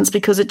intelligence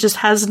because it just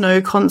has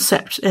no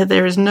concept.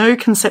 There is no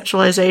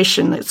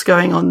conceptualization that's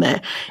going on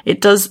there. It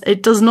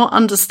does not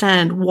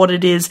understand what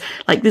it is.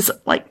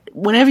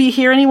 Whenever you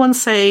hear anyone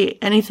say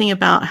anything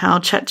about how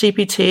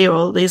ChatGPT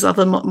or these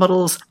other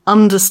models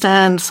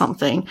understand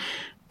something,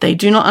 they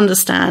do not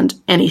understand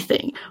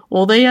anything.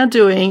 All they are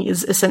doing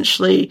is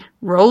essentially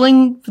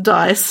rolling the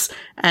dice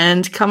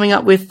and coming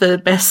up with the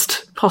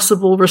best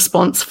possible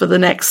response for the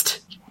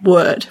next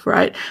word,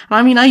 right?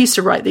 I mean, I used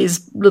to write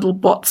these little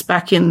bots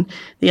back in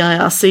the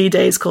IRC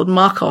days called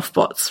Markov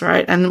bots,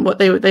 right? And what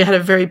they had a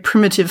very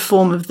primitive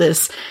form of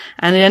this,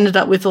 and it ended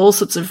up with all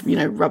sorts of,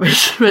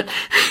 rubbish.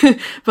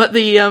 But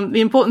the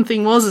important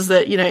thing is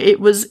that,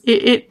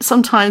 it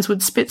sometimes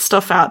would spit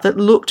stuff out that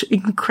looked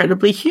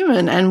incredibly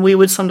human. And we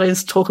would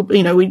sometimes talk,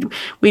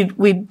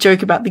 we'd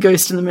joke about the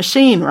ghost in the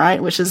machine,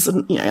 right? Which is,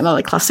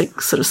 another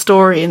classic sort of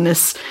story in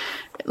this,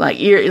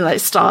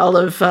 style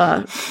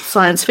of,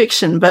 science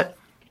fiction. But,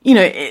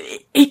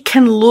 it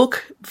can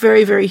look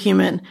very, very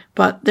human,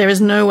 but there is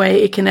no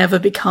way it can ever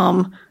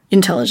become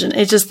intelligent.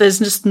 There's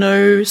just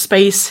no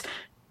space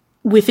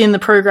within the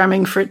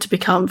programming for it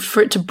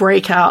to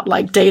break out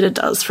like Data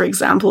does, for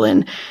example,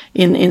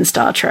 in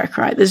Star Trek,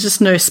 right? There's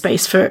just no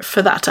space for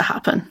that to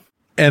happen.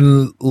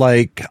 And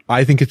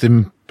I think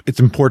it's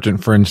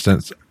important, for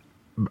instance,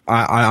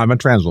 I'm a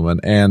trans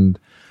woman and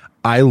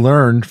I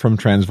learned from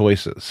trans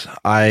voices.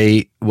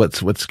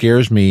 What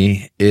scares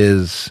me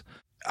is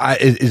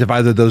if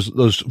either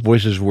those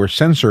voices were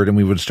censored and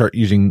we would start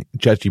using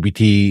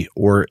ChatGPT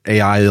or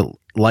AI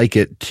like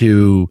it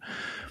to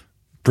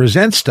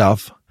present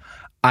stuff,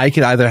 I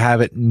could either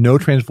have it no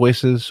trans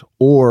voices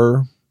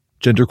or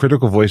gender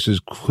critical voices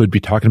could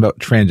be talking about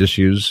trans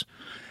issues.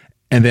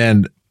 And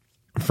then,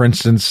 for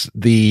instance,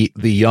 the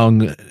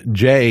young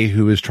Jay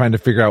who is trying to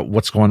figure out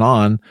what's going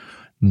on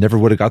never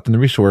would have gotten the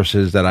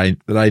resources that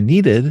I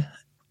needed.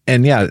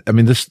 And yeah, I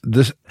mean, this,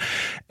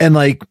 and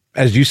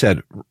as you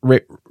said,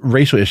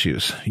 racial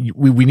issues.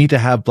 We need to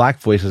have Black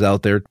voices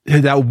out there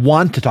that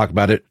want to talk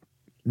about it.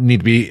 Need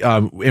to be,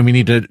 and we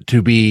need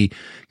to be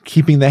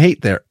keeping the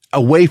hate there,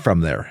 away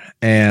from there.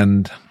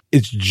 And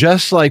it's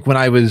just like when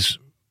I was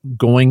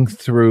going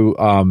through,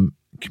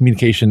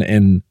 communication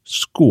in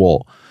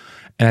school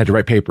and I had to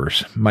write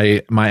papers.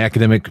 My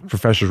academic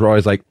professors were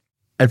always like,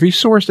 every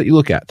source that you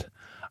look at,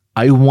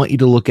 I want you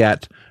to look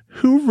at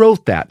who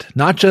wrote that,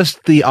 not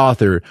just the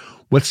author.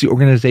 What's the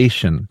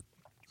organization?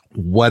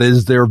 What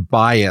is their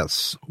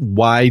bias?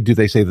 Why do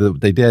they say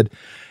that they did?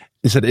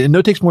 They said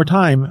it takes more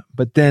time,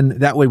 but then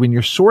that way when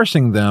you're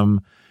sourcing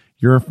them,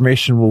 your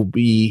information you'll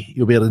be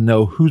able to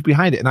know who's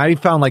behind it. And I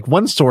found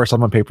one source on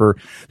my paper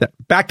that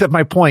backed up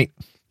my point,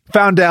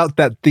 found out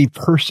that the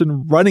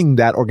person running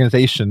that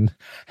organization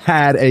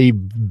had a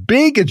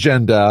big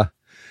agenda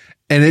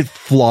and it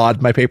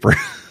flawed my paper.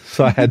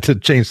 So I had to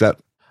change that.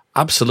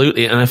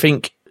 Absolutely. And I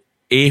think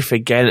if,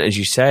 again, as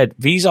you said,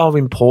 these are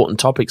important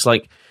topics,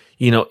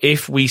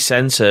 if we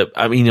censor,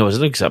 as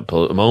an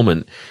example at the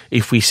moment,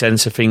 if we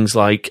censor things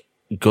like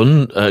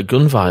gun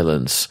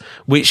violence,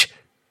 which,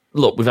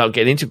 look, without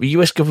getting into it, the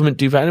US government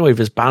do that anyway.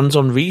 There's bans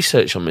on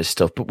research on this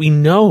stuff, but we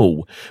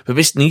know that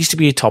this needs to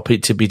be a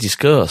topic to be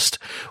discussed.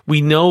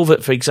 We know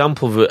that, for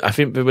example, I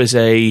think there was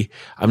I'm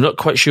not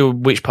quite sure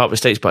which part of the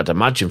States, but I'd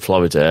imagine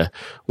Florida,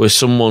 where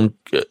someone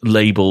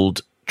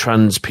labeled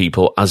trans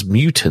people as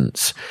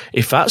mutants.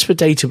 If that's the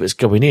data that's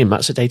going in,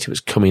 that's the data that's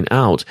coming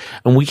out.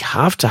 And we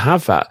have to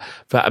have that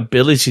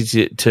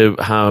ability to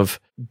have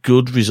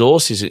good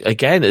resources.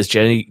 Again, as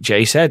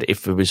Jay said,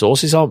 if the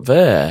resources aren't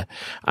there,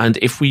 and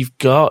if we've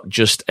got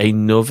just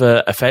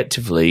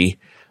effectively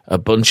a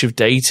bunch of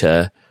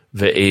data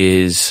that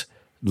is,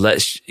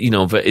 let's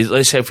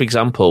say, for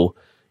example,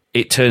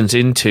 it turns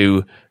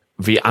into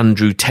the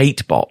Andrew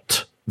Tate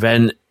bot,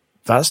 then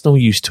that's no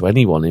use to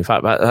anyone. In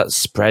fact, that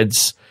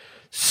spreads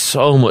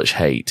so much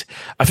hate.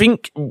 I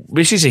think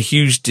this is a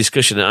huge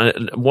discussion.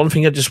 And one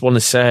thing I just want to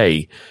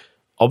say,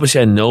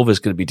 obviously I know there's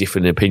going to be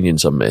different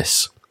opinions on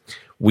this.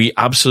 We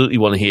absolutely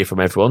want to hear from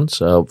everyone.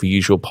 So the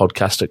usual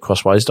podcast at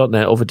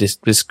crosswise.net over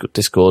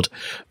Discord.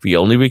 The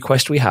only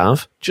request we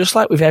have, just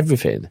like with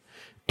everything,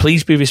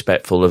 please be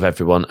respectful of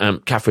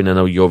everyone. Catherine, I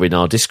know you're in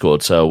our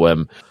Discord, so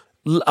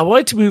I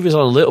wanted to move us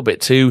on a little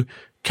bit to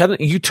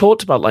you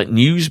talked about like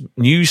news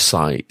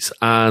sites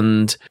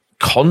and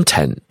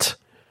content.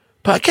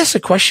 But I guess the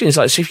question is,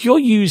 like, so if you're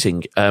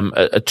using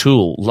a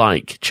tool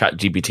like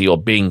ChatGPT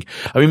or Bing,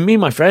 I mean, me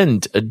and my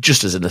friend,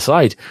 just as an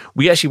aside,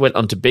 we actually went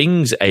onto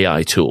Bing's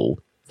AI tool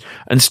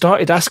and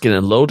started asking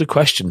a load of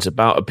questions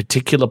about a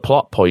particular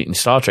plot point in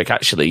Star Trek.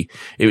 Actually,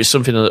 it was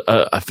something,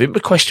 I think the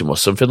question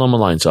was something along the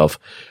lines of,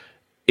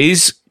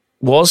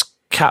 was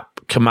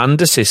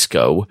Commander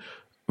Sisko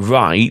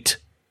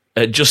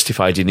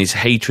justified in his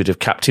hatred of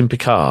Captain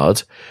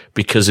Picard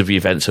because of the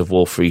events of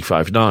War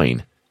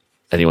 359?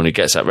 Anyone who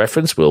gets that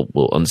reference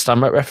will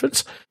understand that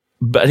reference.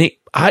 But it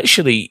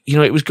actually,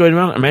 it was going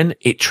around, and then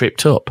it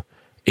tripped up.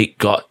 It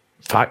got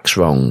facts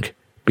wrong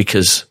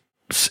because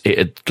it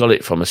had got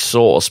it from a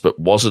source but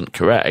wasn't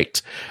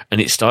correct, and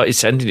it started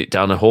sending it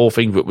down a whole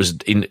thing that was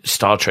in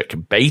Star Trek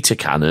beta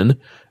canon,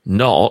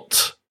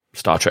 not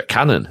Star Trek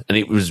canon. And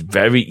it was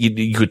very,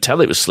 you could tell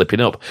it was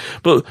slipping up.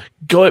 But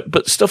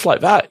stuff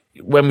like that,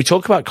 when we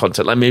talk about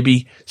content, like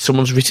maybe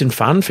someone's written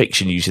fan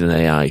fiction using an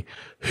AI,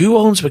 who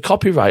owns the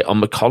copyright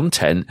on the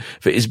content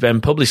that is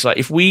then published? Like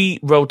if we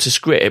wrote a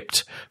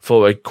script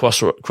for a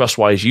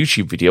Crosswise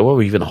YouTube video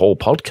or even a whole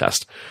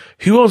podcast,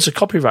 who owns the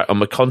copyright on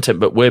the content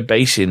that we're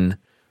basing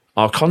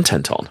our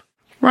content on?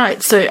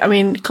 Right. So, I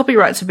mean,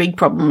 copyright's a big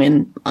problem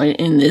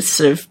in this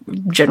sort of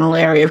general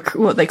area of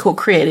what they call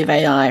creative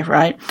AI,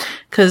 right?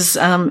 Because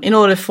in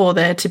order for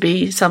there to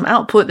be some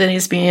output, there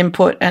needs to be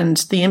input, and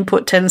the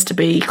input tends to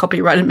be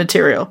copyrighted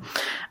material.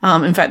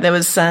 In fact, there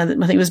was, I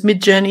think it was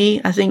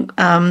Midjourney,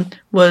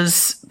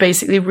 was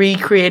basically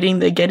recreating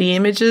the Getty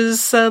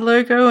Images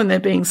logo, and they're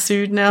being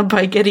sued now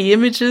by Getty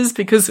Images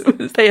because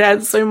they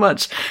had so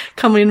much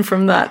come in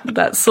from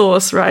that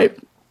source, right?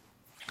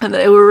 And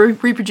they were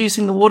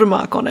reproducing the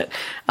watermark on it.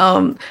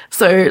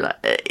 So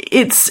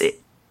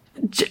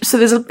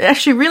there's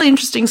actually a really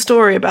interesting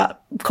story about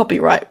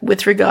copyright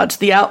with regard to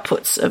the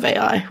outputs of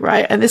AI,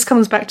 right? And this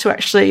comes back to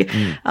actually,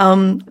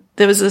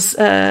 there was this,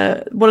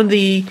 one of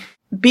the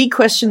big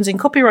questions in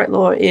copyright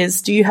law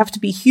is, do you have to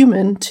be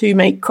human to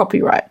make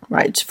copyright,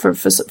 right? For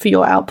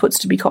your outputs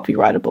to be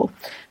copyrightable.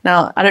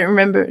 Now, I don't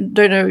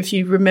know if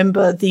you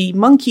remember the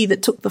monkey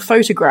that took the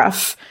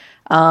photograph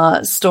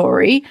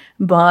story,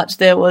 but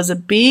there was a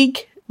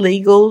big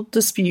legal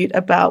dispute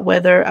about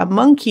whether a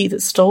monkey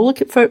that stole a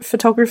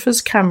photographer's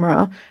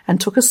camera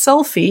and took a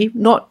selfie,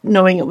 not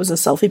knowing it was a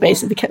selfie,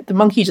 basically the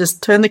monkey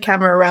just turned the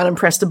camera around and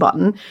pressed a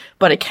button,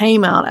 but it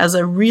came out as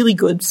a really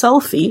good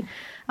selfie,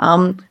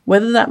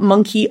 whether that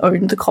monkey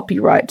owned the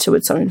copyright to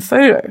its own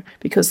photo,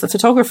 because the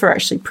photographer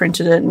actually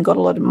printed it and got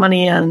a lot of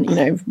money and,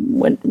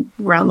 went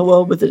around the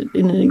world with it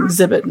in an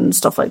exhibit and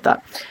stuff like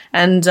that.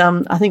 And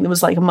I think there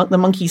was like the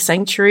Monkey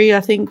Sanctuary,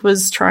 I think,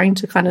 was trying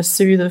to kind of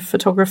sue the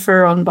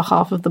photographer on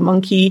behalf of the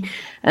monkey.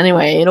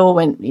 Anyway, it all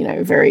went,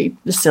 very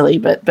silly,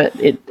 but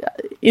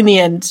in the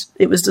end,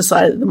 it was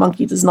decided that the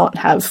monkey does not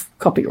have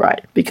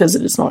copyright because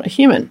it is not a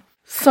human.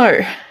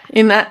 So,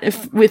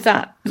 with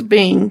that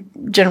being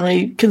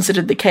generally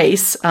considered the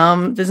case,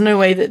 there's no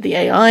way that the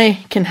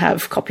AI can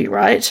have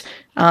copyright.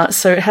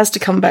 So it has to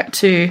come back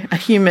to a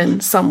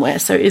human somewhere.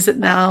 So is it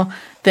now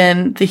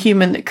then the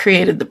human that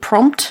created the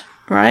prompt,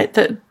 right,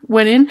 that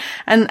went in?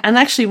 And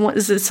actually, what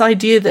is this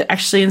idea that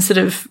actually, instead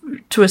of,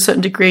 to a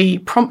certain degree,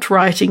 prompt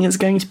writing is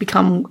going to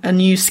become a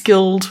new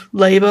skilled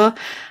labor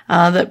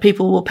that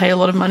people will pay a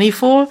lot of money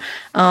for?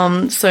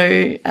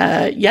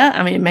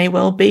 It may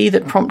well be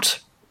that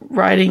prompt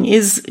writing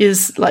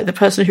is like the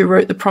person who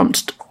wrote the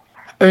prompt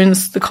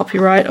owns the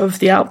copyright of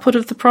the output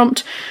of the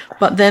prompt.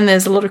 But then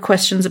there's a lot of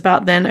questions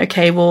about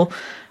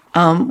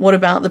what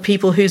about the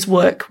people whose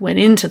work went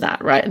into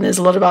that, right? And there's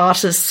a lot of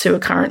artists who are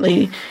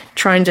currently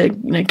trying to,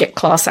 get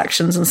class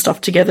actions and stuff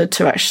together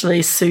to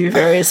actually sue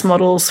various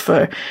models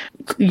for,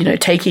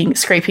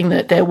 scraping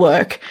their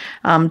work.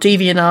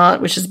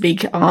 DeviantArt, which is a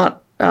big art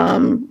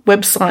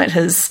website,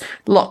 has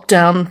locked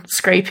down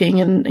scraping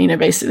and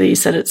basically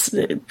said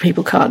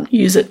people can't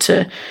use it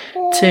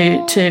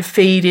to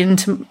feed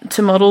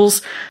into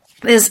models.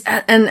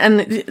 And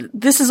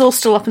this is all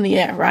still up in the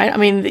air, right? I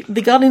mean,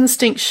 the gut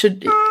instinct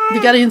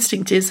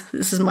is,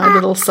 this is my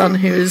little son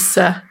who is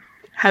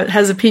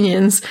has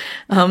opinions.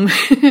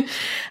 The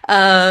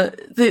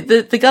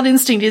gut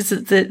instinct is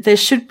that there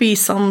should be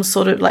some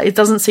sort of, it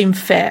doesn't seem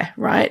fair,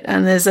 right?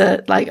 And there's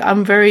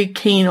I'm very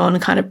keen on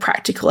kind of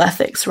practical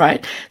ethics,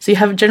 right? So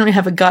you generally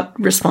have a gut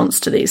response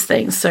to these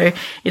things. So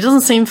it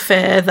doesn't seem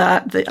fair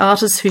that the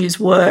artist whose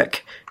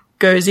work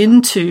goes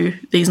into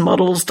these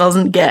models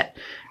doesn't get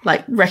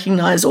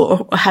recognized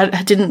or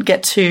didn't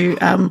get to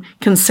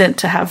consent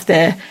to have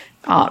their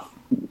art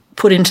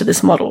put into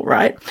this model,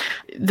 right?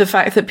 The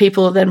fact that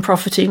people are then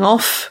profiting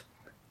off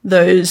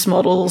those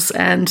models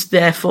and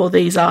therefore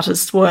these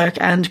artists' work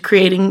and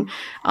creating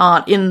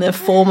art in the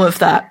form of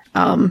that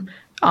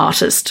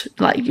artist.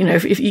 Like, you know,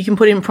 if you can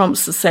put in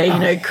prompts to say, you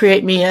know,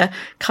 create me a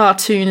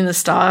cartoon in the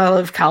style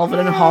of Calvin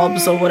and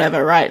Hobbes or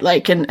whatever, right?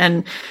 Like,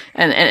 and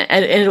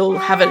it'll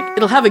have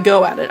a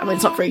go at it. I mean,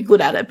 it's not very good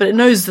at it, but it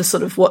knows the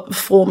sort of what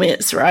form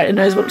is, right? It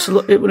knows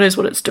it knows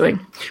what it's doing.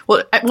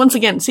 Well, once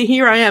again, see,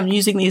 here I am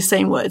using these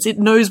same words. It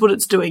knows what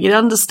it's doing. It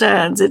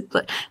understands it.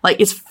 Like,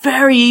 it's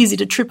very easy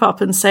to trip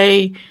up and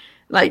say,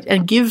 like,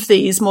 and give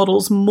these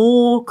models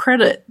more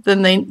credit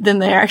than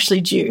they're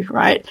actually due,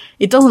 right?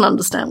 It doesn't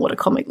understand what a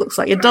comic looks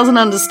like. It doesn't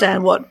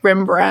understand what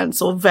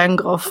Rembrandt's or Van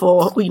Gogh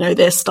or, you know,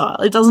 their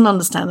style. It doesn't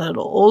understand that at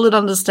all.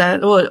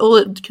 All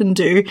it can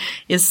do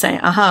is say,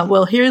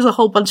 well, here's a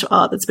whole bunch of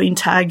art that's been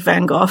tagged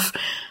Van Gogh.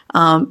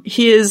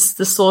 Here's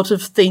the sort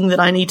of thing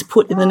that I need to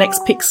put in the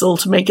next pixel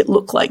to make it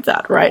look like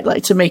that, right?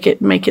 Like, to make it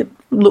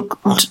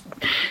look,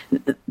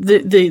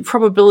 the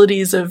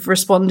probabilities of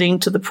responding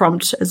to the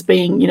prompt as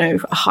being, you know,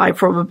 a high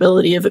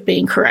probability of it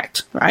being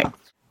correct, right?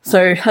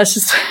 So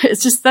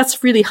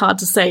that's really hard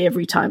to say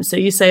every time. So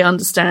you say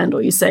understand,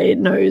 or you say it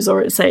knows,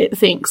 or say it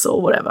thinks,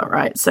 or whatever,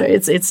 right? So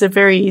it's a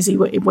very easy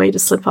way to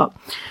slip up.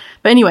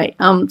 But anyway,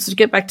 so to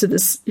get back to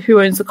this,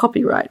 who owns the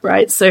copyright,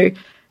 right? So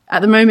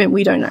at the moment,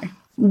 we don't know.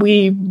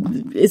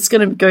 It's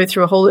going to go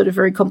through a whole lot of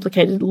very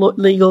complicated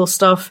legal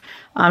stuff.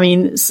 I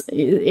mean,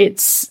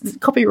 it's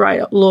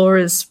copyright law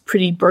is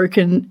pretty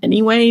broken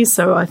anyway,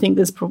 so I think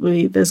there's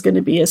going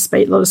to be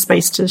a lot of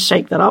space to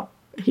shake that up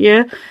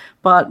here.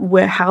 But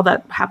how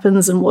that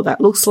happens and what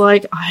that looks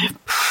like, I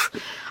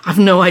have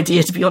no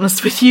idea, to be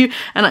honest with you,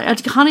 and I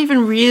can't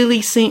even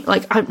really see.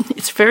 Like,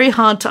 it's very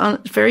hard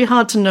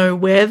to know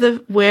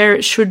where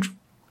it should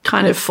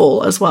kind of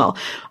fall as well.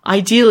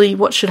 Ideally,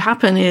 what should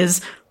happen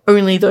is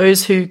only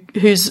those who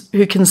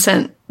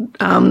consent,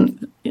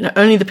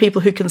 only the people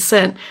who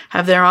consent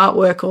have their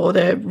artwork or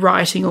their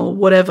writing or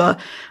whatever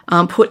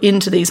put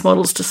into these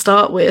models to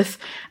start with.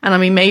 And I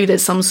mean, maybe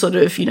there's some sort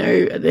of, you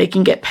know, they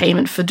can get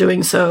payment for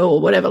doing so or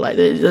whatever. Like,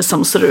 there's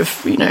some sort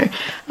of, you know,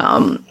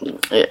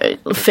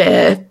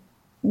 fair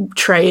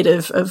trade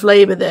of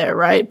labor there,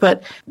 right?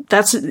 But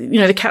that's, you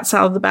know, the cat's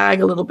out of the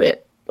bag a little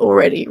bit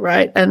already,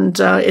 right? And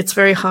it's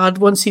very hard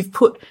once you've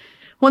put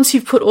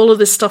all of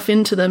this stuff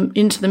into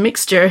the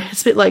mixture.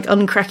 It's a bit like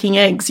uncracking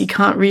eggs. You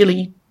can't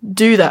really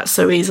do that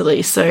so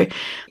easily. So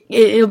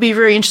it'll be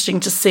very interesting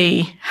to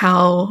see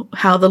how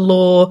the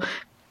law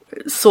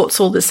sorts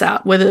all this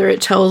out, whether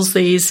it tells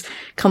these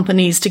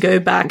companies to go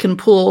back and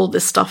pull all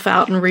this stuff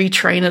out and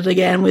retrain it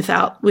again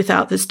without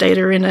this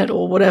data in it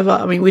or whatever.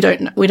 I mean, we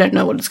don't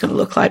know what it's going to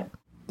look like.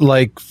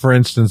 Like, for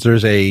instance,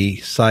 there's a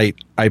site,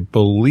 I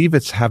believe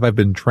it's Have I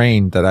Been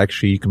Trained, that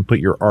actually you can put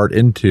your art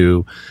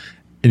into,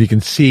 and you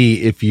can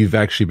see if you've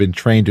actually been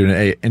trained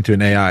into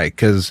an AI.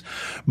 Because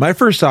my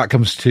first thought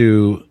comes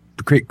to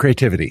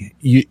creativity.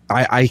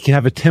 I can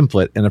have a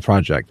template in a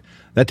project.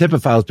 That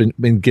template file has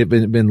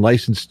been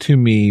licensed to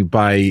me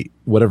by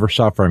whatever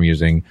software I'm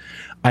using.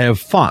 I have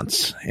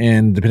fonts,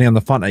 and depending on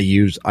the font I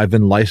use, I've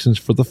been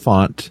licensed for the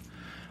font.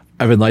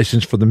 I've been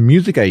licensed for the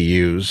music I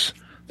use,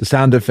 the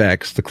sound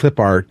effects, the clip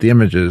art, the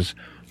images.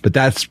 But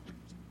that's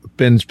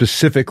been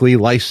specifically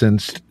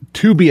licensed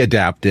to be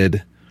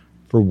adapted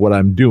for what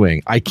I'm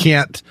doing. I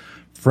can't,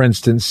 for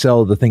instance,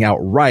 sell the thing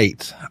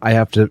outright. I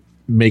have to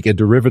make a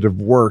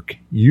derivative work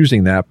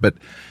using that. But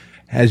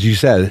as you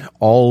said,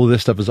 all of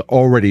this stuff has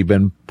already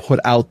been put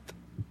out,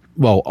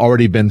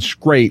 already been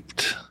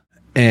scraped.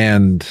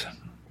 And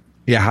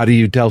yeah, how do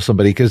you tell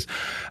somebody? Because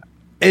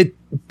it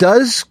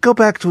does go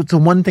back to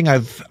one thing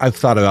I've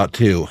thought about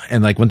too.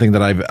 And like one thing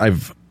that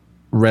I've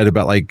read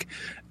about, like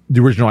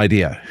the original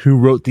idea, who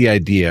wrote the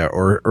idea,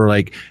 or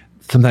like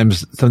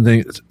sometimes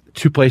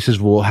two places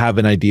will have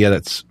an idea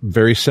that's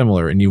very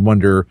similar, and you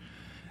wonder,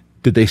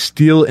 did they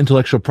steal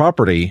intellectual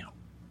property,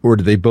 or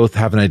did they both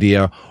have an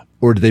idea,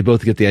 or did they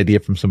both get the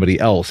idea from somebody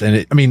else?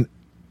 And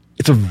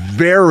it's a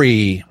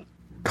very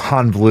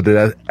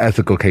convoluted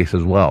ethical case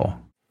as well.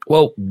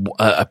 Well,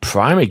 a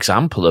prime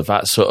example of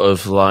that sort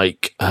of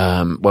like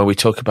when we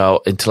talk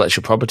about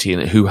intellectual property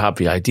and who had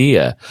the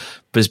idea,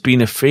 there's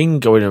been a thing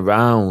going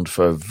around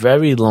for a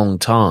very long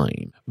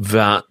time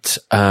that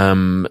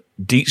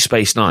Deep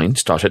Space Nine,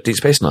 Star Trek Deep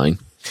Space Nine,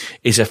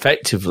 is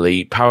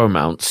effectively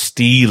Paramount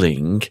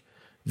stealing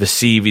the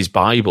series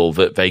Bible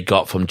that they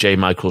got from J.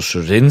 Michael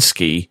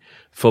Straczynski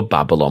for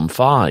Babylon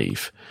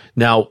 5.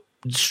 Now,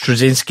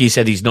 Straczynski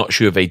said he's not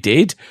sure they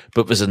did,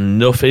 but there's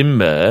enough in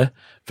there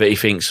that he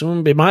thinks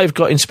they might have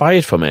got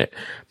inspired from it.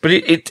 But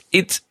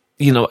it's,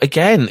 you know,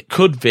 again,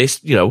 could this,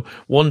 you know,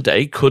 one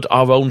day, could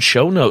our own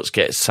show notes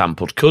get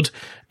sampled? Could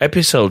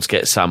episodes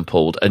get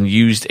sampled and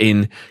used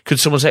in, could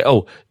someone say,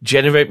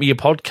 generate me a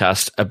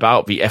podcast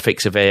about the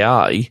ethics of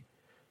AI?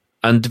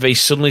 And they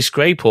suddenly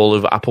scrape all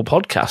of Apple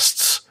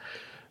Podcasts.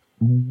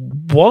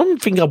 One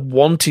thing I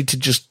wanted to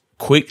just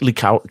quickly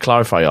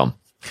clarify on,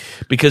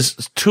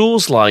 because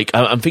tools like,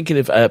 I'm thinking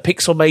of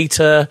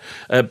Pixelmator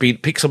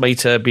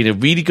being a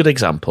really good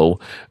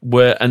example,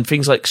 and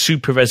things like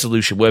Super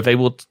Resolution, where they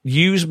will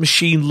use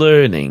machine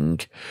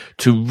learning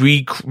to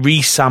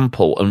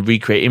resample and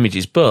recreate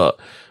images. But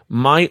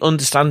my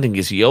understanding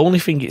is the only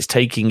thing it's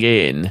taking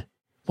in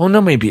well,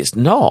 no, maybe it's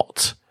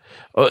not.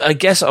 I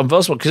guess on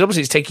Velocity, because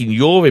obviously it's taking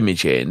your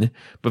image in,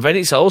 but then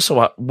it's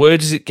also, where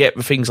does it get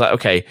the things like,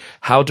 okay,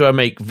 how do I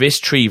make this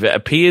tree that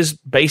appears,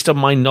 based on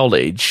my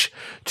knowledge,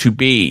 to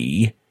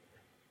be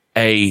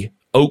a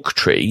oak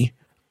tree?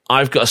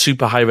 I've got a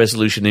super high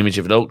resolution image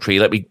of an oak tree.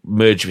 Let me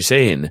merge this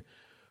in.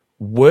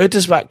 Where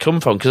does that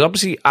come from? Because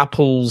obviously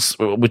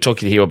we're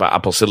talking here about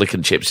Apple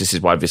silicon chips. This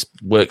is why this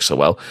works so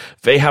well.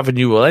 They have a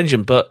neural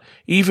engine, but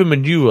even the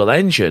neural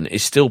engine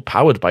is still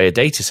powered by a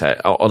data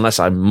set, unless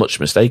I'm much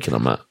mistaken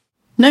on that.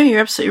 No,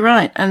 you're absolutely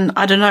right. And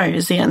I don't know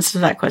is the answer to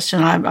that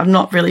question. I'm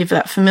not really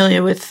that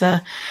familiar with,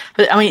 but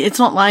I mean, it's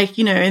not like,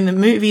 in the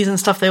movies and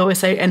stuff, they always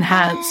say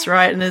enhance,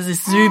 right? And there's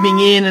this zooming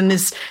in and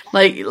this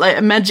like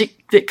a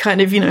magic that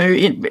kind of,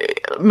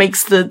 it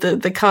makes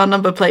the car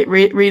number plate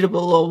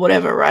readable or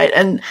whatever, right?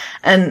 And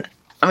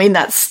I mean,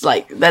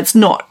 that's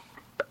not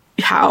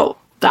how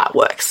that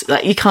works.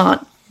 Like you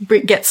can't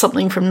get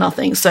something from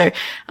nothing. So,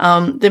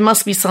 there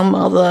must be some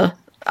other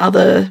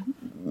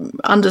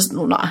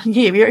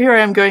here I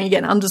am going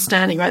again,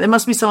 understanding, right? There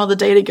must be some other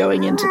data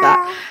going into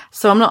that.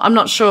 So I'm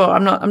not sure.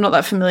 I'm not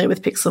that familiar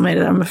with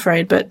Pixelmator, I'm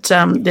afraid, but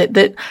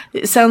that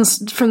it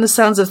sounds, from the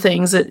sounds of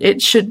things, that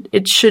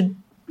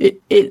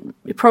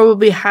it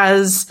probably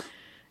has,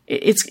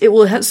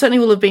 certainly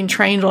will have been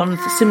trained on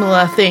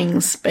similar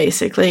things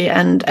basically,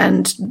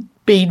 and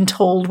been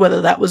told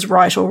whether that was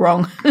right or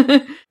wrong.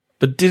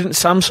 But didn't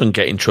Samsung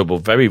get in trouble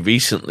very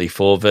recently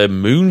for their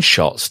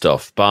moonshot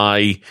stuff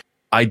by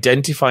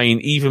identifying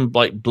even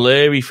like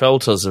blurry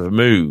photos of a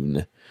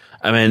moon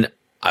and then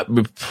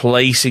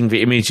replacing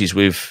the images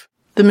with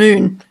the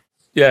moon?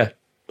 Yeah,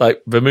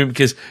 like the moon,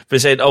 because they're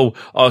saying, "Oh,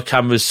 our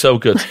camera's so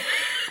good."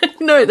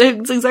 No,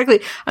 that's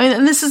exactly. I mean,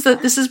 and this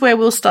is where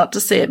we'll start to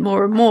see it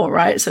more and more,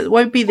 right? So it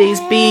won't be these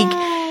big,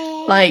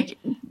 like,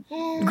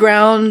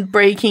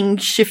 groundbreaking,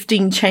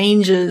 shifting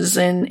changes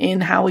in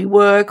how we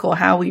work or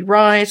how we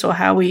write or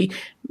how we,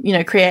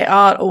 create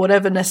art or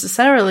whatever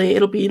necessarily.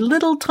 It'll be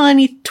little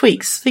tiny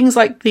tweaks, things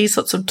like these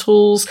sorts of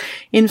tools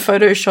in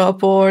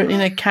Photoshop or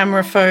in a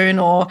camera phone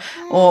or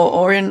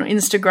in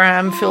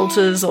Instagram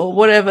filters or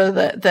whatever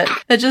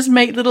that just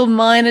make little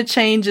minor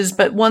changes,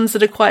 but ones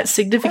that are quite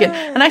significant.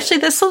 And actually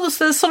there's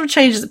sort of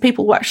changes that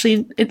people will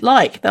actually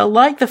like. They'll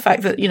like the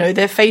fact that,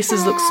 their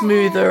faces look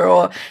smoother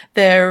or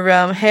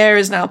their hair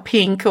is now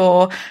pink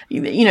or,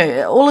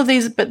 all of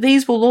these, but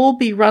these will all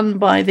be run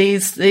by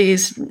these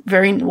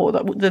very,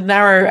 the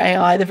narrow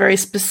AI, the very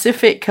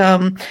specific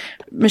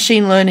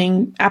machine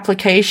learning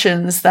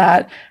applications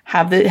that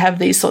have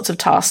these sorts of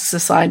tasks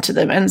assigned to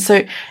them. And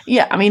so,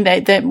 yeah, I mean,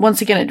 they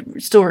once again,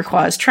 it still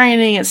requires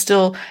training. It's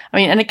still,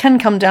 and it can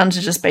come down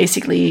to just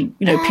basically,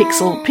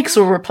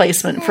 pixel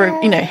replacement for,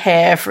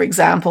 hair, for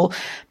example.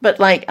 But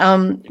like,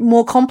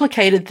 more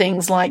complicated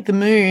things like the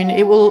moon,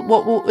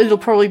 it'll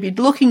probably be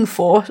looking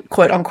for,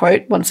 quote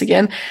unquote, once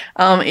again,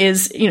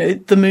 is,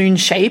 the moon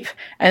shape.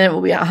 And it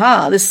will be,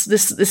 this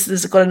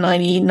has got a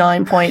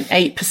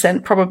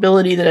 99.8%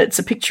 probability that it's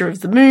a picture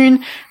of the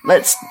moon.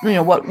 Let's,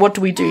 what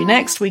do we do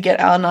next? We get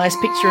our nice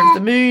picture of the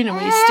moon and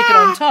we stick it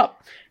on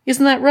top.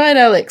 Isn't that right,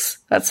 Alex?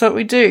 That's what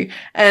we do.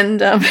 And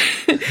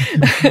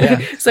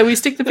so we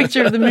stick the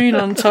picture of the moon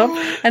on top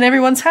and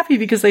everyone's happy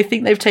because they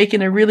think they've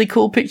taken a really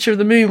cool picture of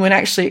the moon when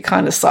actually it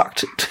kind of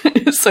sucked.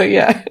 So,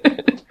 yeah.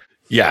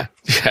 Yeah.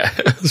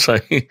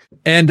 Sorry.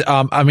 And,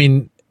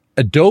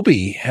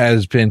 Adobe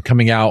has been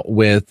coming out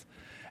with,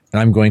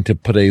 and I'm going to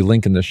put a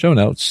link in the show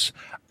notes,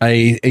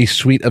 a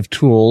suite of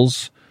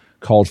tools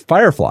called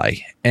Firefly.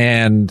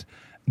 And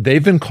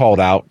they've been called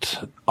out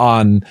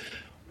on,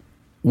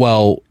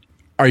 well,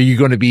 are you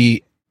going to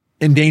be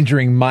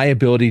endangering my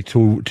ability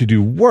to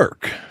do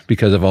work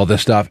because of all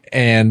this stuff?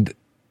 And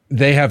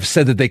they have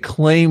said that they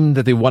claim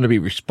that they want to be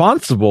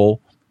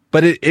responsible,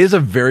 but it is a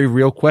very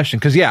real question.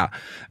 Because, yeah,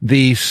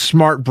 the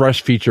smart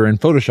brush feature in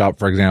Photoshop,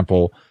 for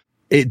example,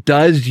 it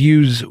does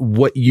use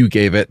what you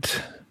gave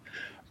it,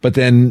 but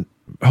then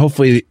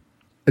hopefully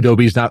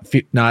Adobe's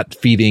not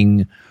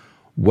feeding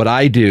what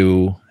I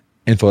do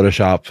in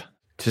Photoshop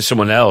to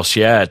someone else,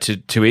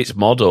 to its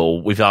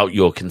model without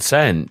your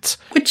consent.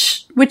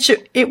 Which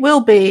it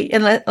will be,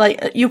 and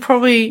like you'll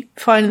probably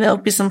find there'll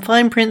be some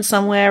fine print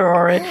somewhere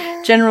or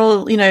a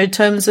general,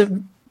 terms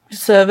of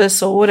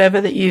service or whatever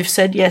that you've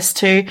said yes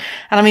to. And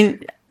I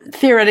mean,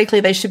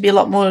 theoretically, they should be a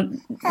lot more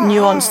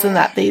nuanced than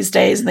that these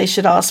days, and they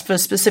should ask for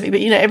specific.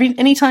 But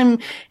anytime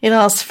it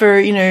asks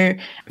for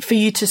for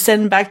you to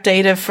send back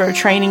data for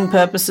training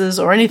purposes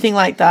or anything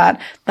like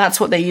that, that's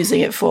what they're using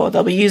it for.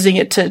 They'll be using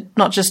it to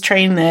not just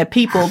train their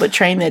people, but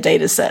train their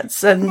data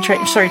sets and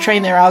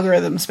train their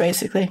algorithms,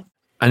 basically.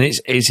 And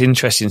it's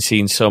interesting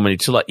seeing so many.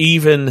 So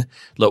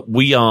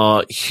we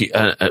are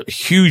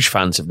huge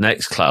fans of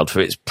Nextcloud for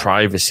its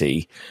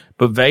privacy,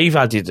 but they've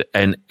added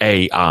an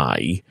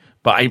AI.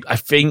 But I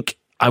think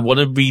I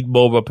want to read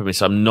more up on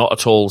this. I'm not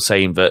at all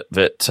saying that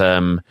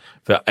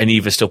any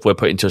of the stuff we're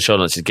putting into the show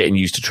notes is getting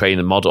used to train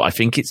a model. I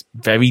think it's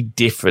very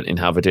different in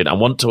how they're doing it. I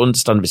want to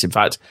understand this. In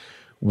fact,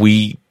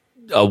 we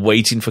are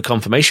waiting for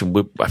confirmation.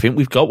 I think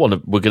we've got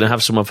one. We're going to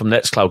have someone from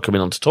Nextcloud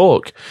coming on to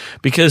talk,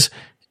 because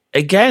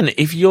again,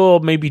 if you're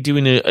maybe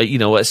doing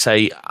let's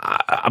say,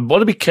 I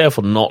want to be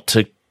careful not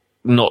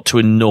to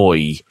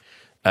annoy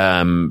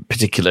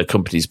particular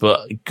companies,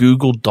 but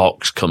Google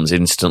Docs comes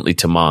instantly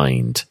to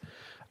mind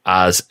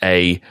as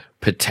a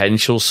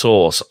potential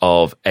source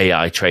of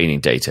AI training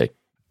data.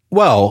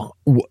 Well,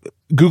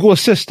 Google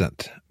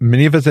Assistant.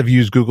 Many of us have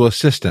used Google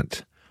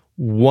Assistant.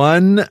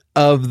 One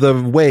of the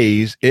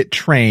ways it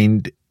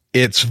trained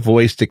its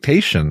voice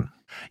dictation.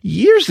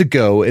 Years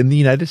ago in the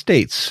United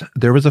States,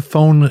 there was a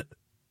phone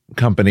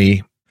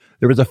company.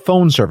 There was a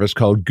phone service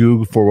called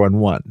Google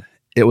 411.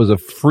 It was a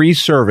free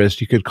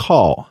service you could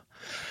call.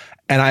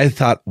 And I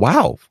thought,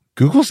 wow,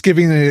 Google's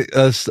giving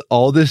us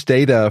all this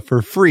data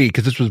for free,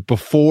 because this was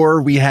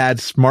before we had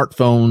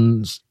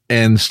smartphones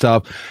and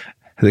stuff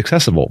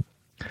accessible.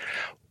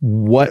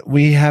 What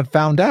we have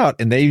found out,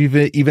 and they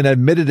even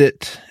admitted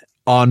it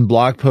on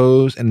blog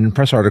posts and in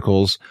press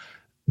articles,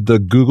 the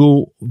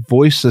Google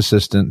Voice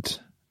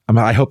Assistant,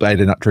 I hope I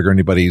did not trigger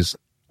anybody's,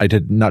 I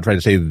did not try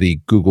to say the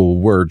Google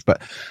words,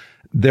 but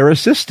their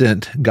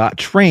assistant got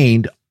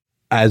trained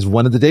as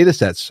one of the data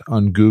sets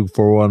on Google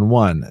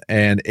 411.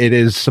 And it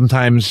is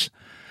sometimes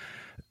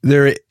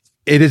it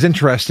is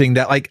interesting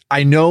that, like,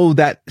 I know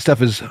that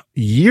stuff is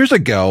years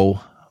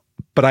ago,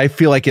 but I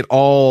feel like it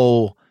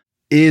all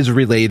is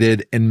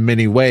related in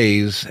many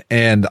ways.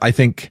 And I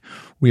think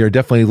we are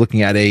definitely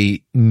looking at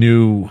a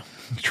new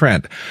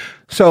trend.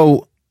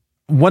 So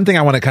one thing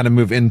I want to kind of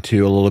move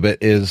into a little bit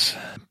is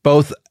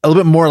both a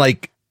little bit more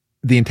like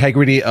the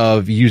integrity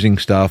of using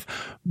stuff,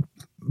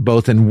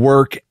 both in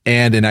work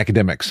and in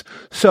academics.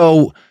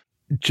 So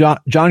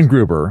John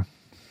Gruber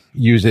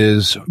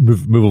uses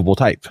movable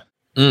type.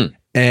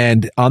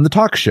 And on the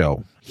talk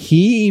show,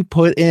 he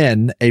put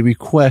in a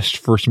request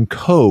for some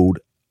code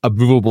of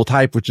movable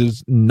type, which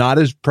is not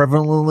as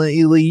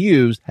prevalently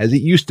used as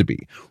it used to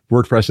be.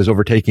 WordPress is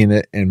overtaking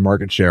it in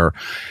market share.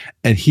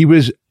 And he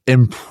was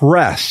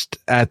impressed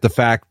at the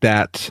fact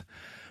that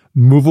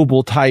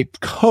movable type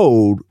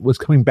code was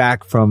coming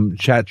back from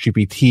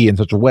ChatGPT in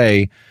such a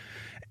way.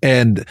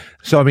 And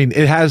so, I mean,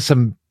 it has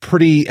some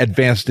pretty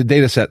advanced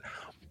data set,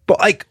 but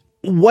like,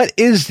 what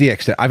is the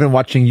extent? I've been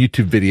watching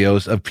YouTube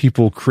videos of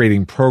people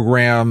creating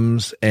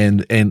programs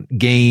and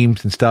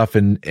games and stuff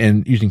and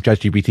using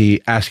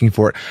ChatGPT, asking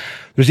for it.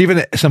 There's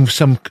even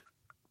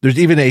there's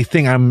even a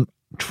thing I'm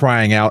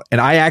trying out, and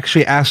I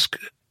actually ask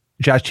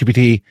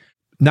ChatGPT,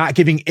 not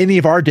giving any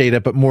of our data,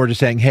 but more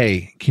just saying,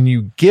 hey, can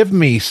you give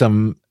me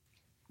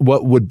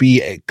what would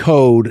be a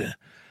code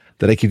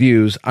that I could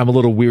use? I'm a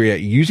little weary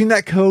at using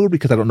that code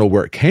because I don't know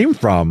where it came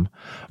from,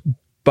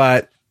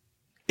 but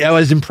I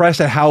was impressed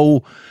at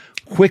how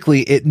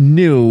quickly it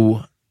knew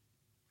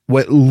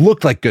what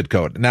looked like good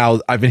code.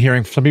 Now, I've been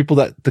hearing from some people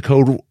that the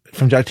code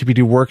from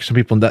ChatGPT works, some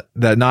people that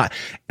not.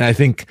 And I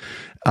think,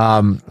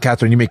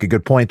 Catherine, you make a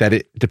good point that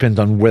it depends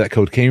on where that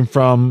code came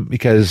from,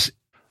 because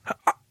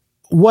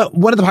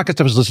one of the podcasts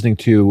I was listening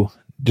to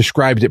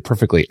described it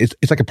perfectly. It's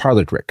like a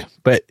parlor trick,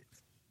 but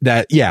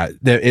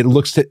it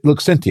looks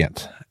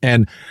sentient.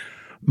 And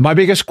my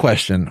biggest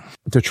question,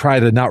 to try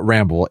to not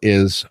ramble,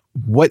 is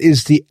what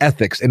is the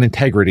ethics and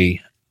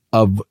integrity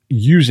of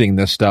using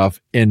this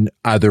stuff in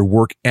either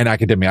work and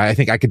academia? I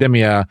think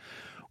academia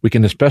we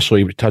can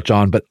especially touch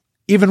on, but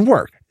even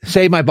work.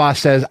 Say my boss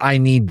says I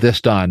need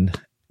this done,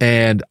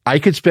 and I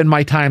could spend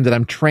my time that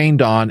I'm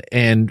trained on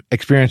and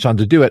experienced on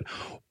to do it,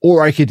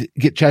 or I could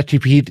get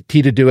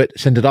ChatGPT to do it,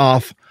 send it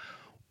off.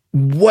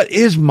 What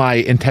is my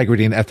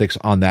integrity and ethics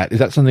on that? Is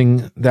that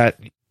something that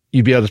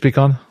you'd be able to speak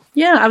on?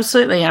 Yeah,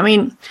 absolutely. I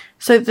mean,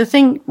 so the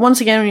thing, once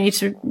again, we need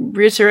to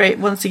reiterate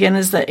once again,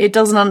 is that it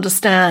doesn't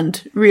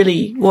understand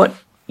really what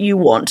you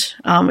want.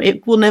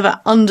 It will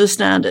never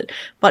understand it.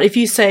 But if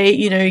you say,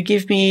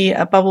 give me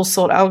a bubble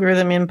sort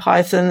algorithm in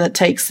Python that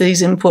takes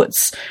these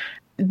inputs,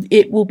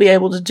 it will be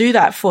able to do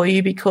that for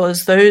you,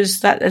 because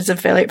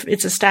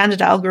it's a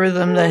standard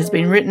algorithm that has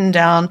been written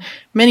down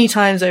many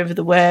times over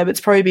the web. It's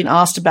probably been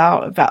asked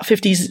about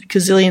 50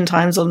 gazillion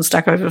times on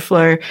Stack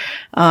Overflow.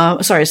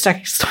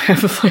 Stack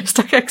Overflow,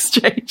 Stack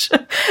Exchange.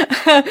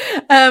 That's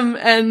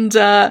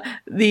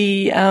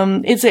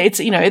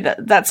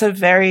a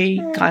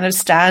very kind of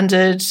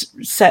standard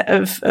set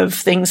of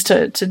things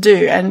to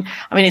do. And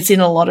I mean, it's in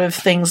a lot of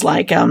things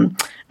like,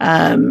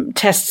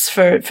 tests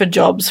for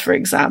jobs, for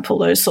example,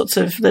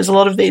 there's a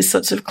lot of these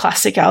sorts of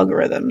classic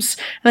algorithms.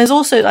 And there's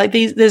also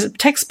there's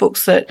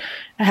textbooks that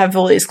have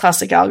all these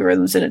classic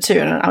algorithms in it too.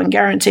 And I can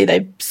guarantee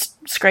they've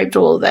scraped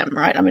all of them,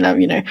 right? I mean,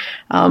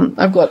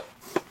 I've got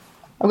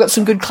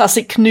some good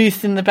classic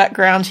Knuth in the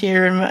background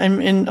here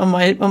on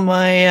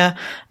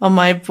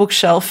my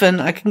bookshelf,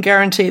 and I can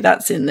guarantee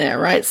that's in there,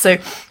 right? So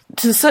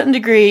to a certain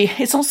degree,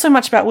 it's not so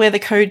much about where the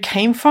code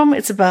came from.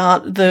 It's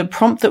about the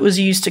prompt that was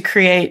used to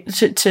create,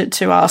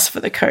 to ask for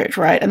the code,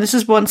 right? And this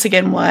is once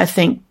again why I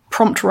think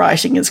prompt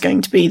writing is going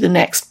to be the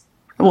next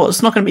well,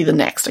 it's not going to be the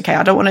next. Okay.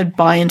 I don't want to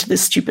buy into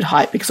this stupid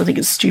hype because I think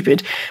it's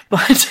stupid,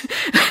 but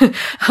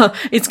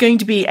it's going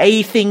to be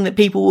a thing that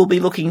people will be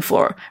looking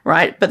for,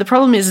 right? But the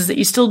problem is that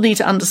you still need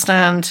to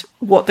understand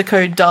what the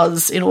code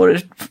does in order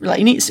to,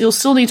 like, you'll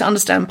still need to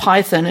understand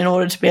Python in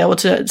order to be able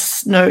to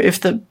know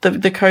if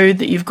the code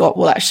that you've got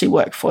will actually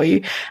work for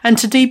you, and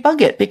to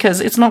debug it,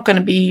 because it's not going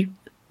to be,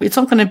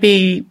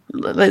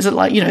 there's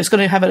like, it's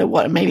going to have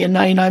maybe a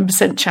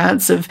 99%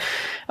 chance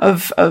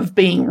of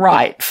being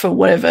right for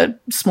whatever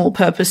small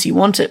purpose you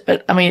want it.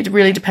 But I mean, it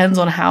really depends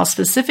on how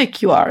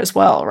specific you are as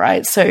well,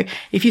 right? So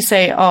if you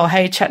say, oh,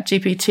 hey,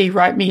 ChatGPT,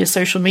 write me a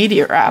social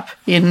media app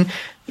in,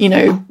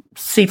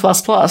 C++,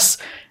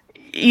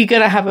 you're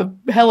going to have a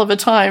hell of a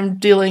time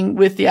dealing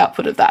with the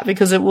output of that,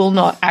 because it will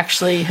not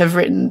actually have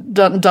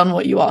done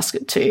what you ask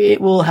it to. It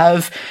will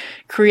have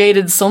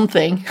created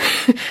something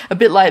a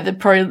bit like the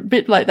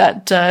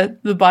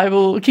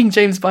Bible, King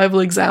James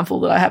Bible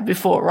example that I had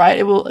before, right?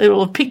 It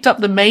will have picked up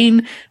the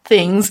main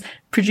things,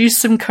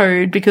 produced some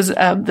code because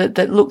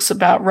that looks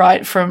about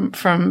right from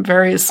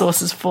various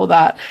sources for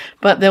that,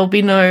 but there'll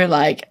be no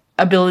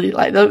ability,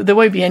 there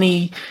won't be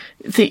any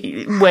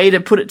way to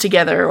put it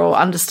together or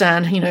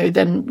understand,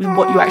 then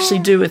what you actually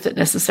do with it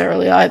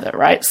necessarily either,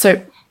 right?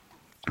 So,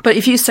 but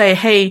if you say,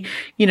 hey,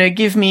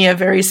 give me a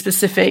very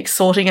specific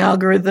sorting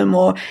algorithm,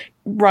 or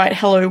write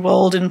hello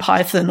world in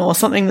Python, or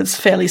something that's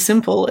fairly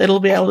simple,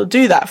 it'll be able to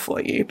do that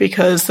for you,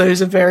 because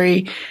those are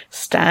very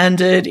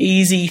standard,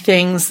 easy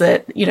things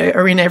that,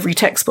 are in every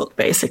textbook,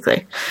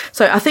 basically.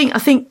 So I think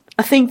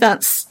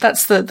that's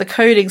the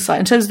coding side.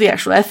 In terms of the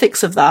actual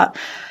ethics of that,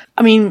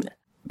 I mean,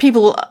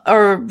 people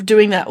are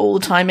doing that all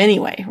the time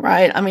anyway,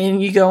 right? I mean,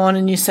 you go on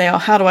and you say, oh,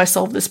 how do I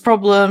solve this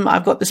problem?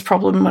 I've got this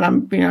problem when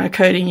I'm,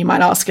 coding. You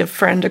might ask a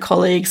friend, a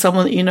colleague,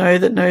 someone that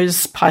that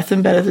knows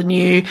Python better than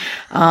you.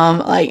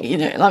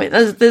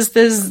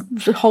 There's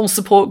whole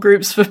support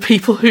groups for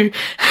people who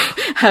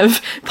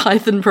have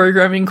Python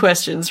programming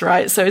questions,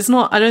 right? So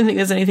I don't think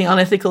there's anything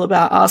unethical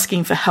about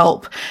asking for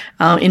help,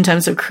 in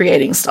terms of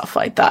creating stuff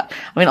like that.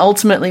 I mean,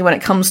 ultimately, when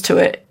it comes to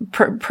it,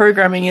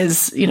 programming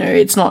is,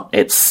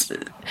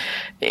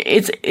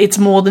 it's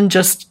more than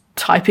just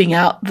typing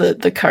out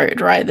the code,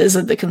 right? There's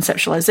the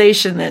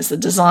conceptualization, there's the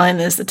design,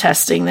 there's the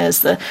testing, there's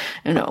the,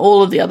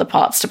 all of the other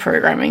parts to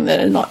programming that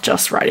are not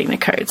just writing the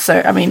code.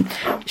 So, I mean,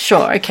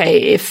 sure,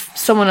 okay, if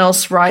someone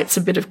else writes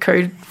a bit of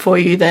code for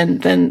you, then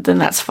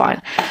that's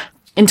fine.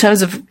 In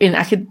terms of in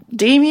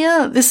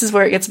academia, this is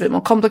where it gets a bit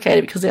more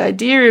complicated, because the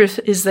idea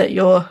is that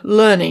you're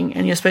learning,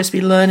 and you're supposed to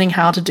be learning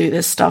how to do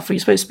this stuff. You're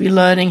supposed to be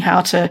learning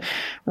how to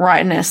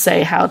write an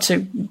essay, how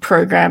to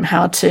program,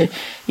 how to,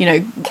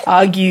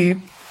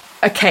 argue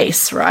a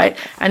case, right?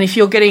 And if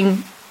you're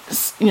getting,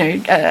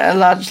 a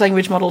large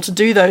language model to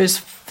do those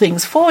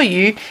things for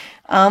you,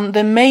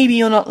 then maybe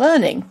you're not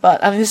learning.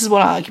 But I mean, this is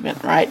one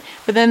argument, right?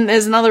 But then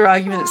there's another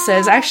argument that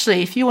says,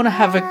 actually, if you want to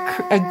have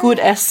a good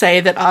essay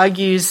that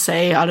argues,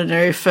 say, I don't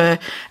know,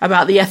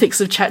 about the ethics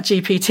of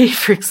ChatGPT,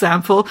 for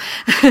example,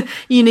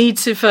 you need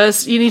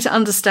to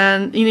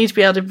understand, you need to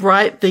be able to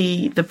write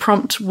the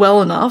prompt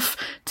well enough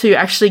to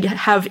actually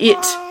have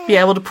it be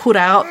able to put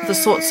out the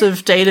sorts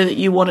of data that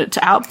you want it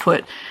to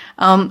output.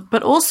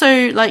 But also,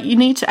 you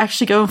need to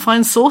actually go and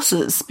find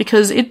sources,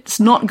 because it's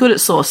not good at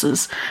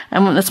sources.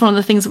 And that's one of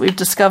the things that we've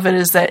discovered,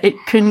 is that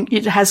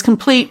it has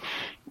complete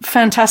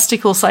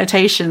fantastical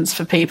citations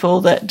for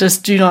people that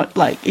just do not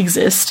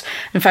exist.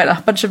 In fact,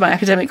 a bunch of my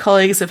academic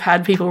colleagues have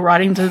had people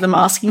writing to them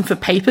asking for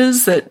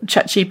papers that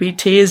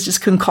ChatGPT has just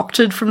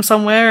concocted from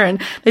somewhere,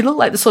 and they look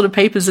like the sort of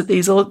papers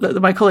that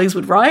my colleagues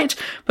would write,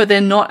 but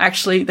they're not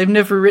actually, they've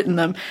never written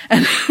them.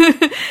 And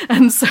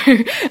and so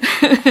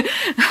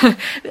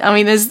I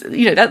mean, there's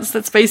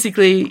that's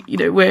basically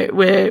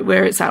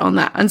where it's at on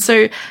that. And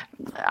so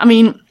I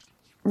mean,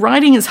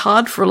 writing is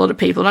hard for a lot of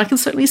people, and I can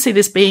certainly see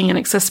this being an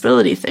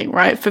accessibility thing,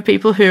 right? For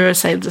people who are,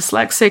 say,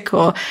 dyslexic,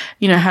 or,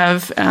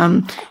 have,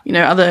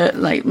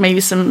 other,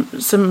 maybe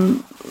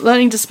some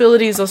learning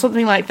disabilities or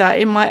something like that,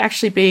 it might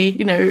actually be,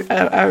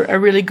 a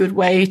really good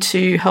way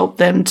to help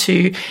them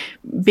to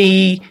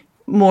be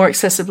more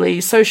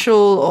accessibly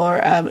social, or,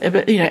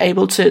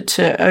 able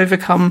to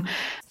overcome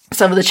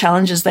some of the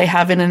challenges they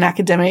have in an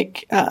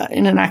academic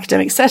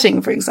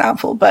setting, for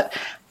example. But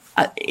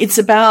it's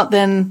about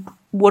then,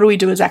 what do we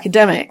do as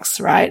academics,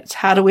 right?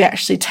 How do we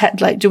actually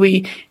do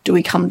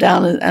we come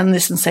down and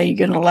this and say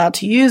you're not allowed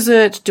to use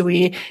it? Do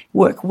we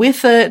work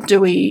with it?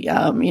 Do we,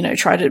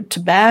 try to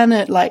ban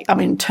it?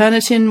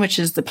 Turnitin, which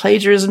is the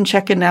plagiarism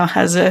checker, now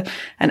has an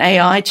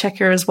AI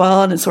checker as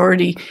well. And it's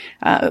already,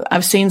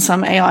 I've seen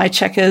some AI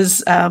checkers,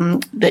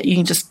 that you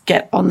can just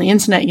get on the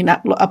internet. You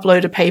can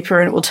upload a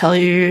paper and it will tell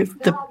you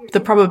the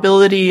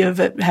probability of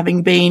it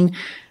having been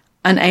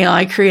an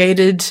AI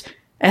created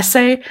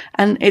essay,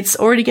 and it's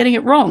already getting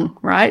it wrong,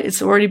 right?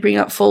 It's already bringing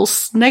up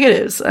false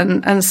negatives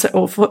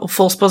or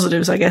false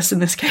positives, I guess, in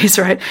this case,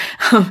 right?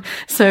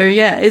 So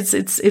yeah,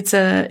 it's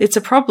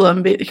a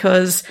problem,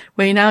 because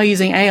we're now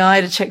using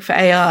AI to check for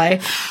AI,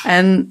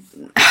 and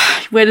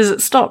where does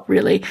it stop,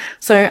 really?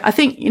 So I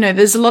think,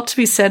 there's a lot to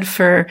be said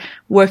for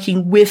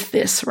working with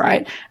this,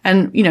 right?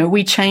 And,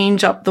 we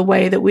change up the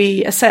way that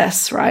we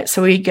assess, right?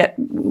 So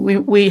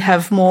we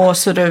have more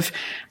sort of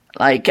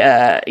like,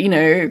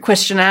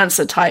 question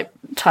answer type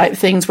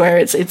things where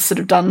it's sort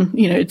of done,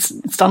 it's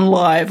done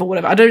live or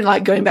whatever. I don't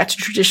like going back to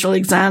traditional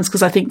exams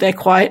because I think they're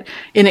quite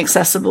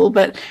inaccessible,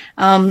 but,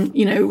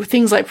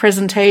 things like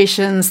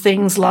presentations,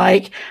 things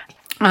like,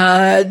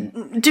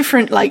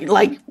 different,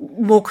 like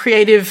more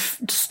creative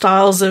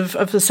styles of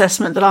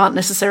assessment that aren't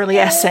necessarily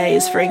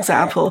essays, for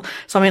example.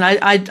 So, I mean,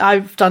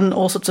 I've done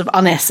all sorts of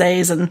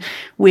unessays and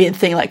weird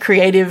thing like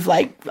creative,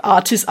 like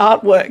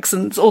artworks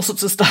and all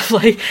sorts of stuff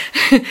like,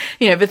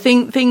 but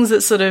things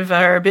that sort of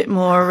are a bit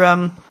more,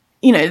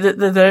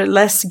 they're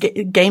less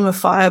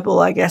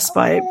gamifiable, I guess,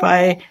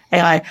 by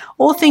AI,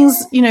 or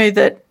things,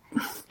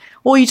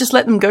 or you just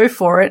let them go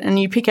for it and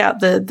you pick out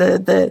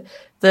the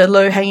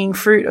low-hanging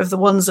fruit of the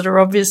ones that are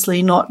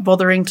obviously not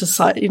bothering to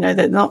cite,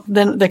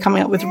 they're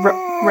coming up with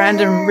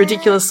random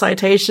ridiculous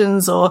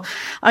citations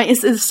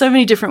there's so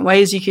many different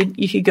ways you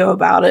could go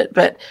about it.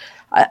 But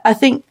I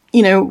think,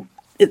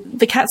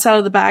 the cat's out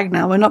of the bag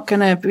now. We're not going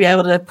to be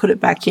able to put it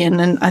back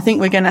in. And I think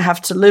we're going to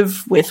have to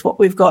live with what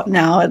we've got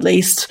now, at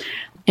least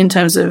in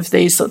terms of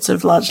these sorts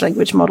of large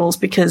language models,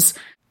 because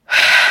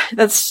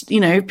that's,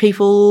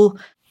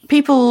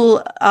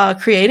 people are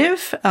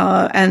creative,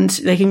 and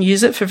they can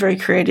use it for very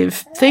creative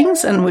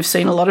things. And we've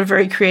seen a lot of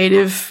very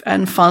creative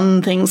and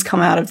fun things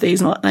come out of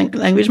these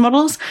language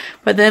models.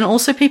 But then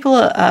also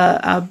people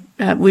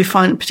we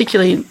find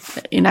particularly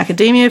in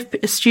academia,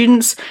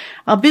 students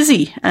are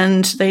busy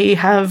and they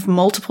have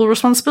multiple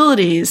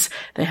responsibilities.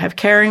 They have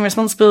caring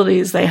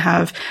responsibilities. They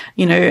have,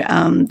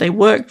 they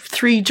work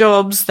 3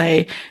 jobs.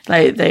 They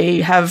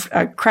have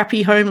a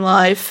crappy home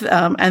life,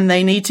 and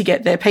they need to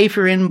get their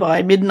paper in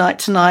by midnight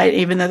tonight,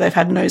 even though they've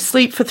had no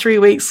sleep for 3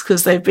 weeks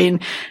because they've been,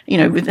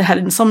 had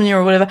insomnia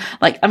or whatever.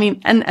 Like, I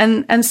mean,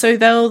 and so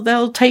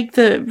they'll take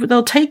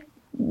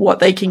what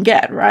they can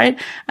get, right?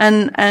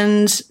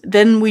 And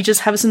then we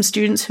just have some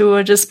students who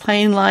are just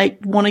plain like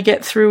want to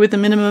get through with the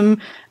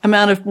minimum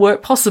amount of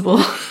work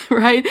possible,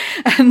 right?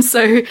 And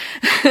so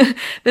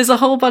there's a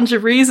whole bunch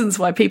of reasons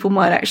why people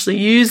might actually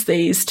use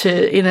these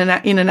in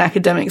an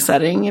academic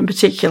setting in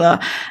particular.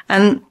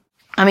 And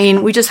I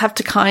mean, we just have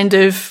to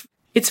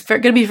it's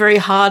going to be very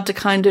hard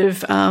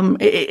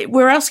to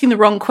we're asking the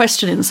wrong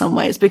question in some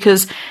ways,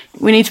 because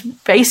we need to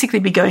basically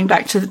be going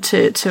back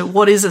to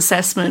what is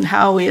assessment,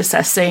 how are we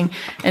assessing,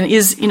 and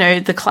is,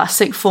 the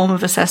classic form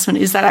of assessment,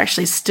 is that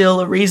actually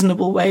still a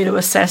reasonable way to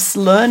assess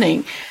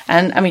learning?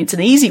 And I mean, it's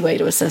an easy way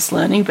to assess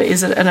learning, but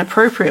is it an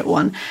appropriate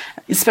one,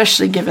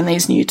 especially given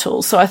these new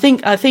tools? So I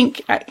think,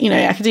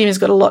 academia's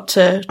got a lot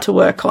to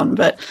work on,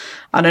 but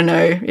I don't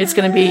know. It's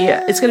going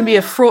to be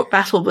a fraught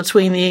battle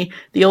between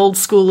the old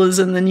schoolers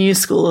and the new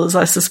schoolers,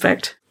 I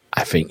suspect.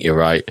 I think you're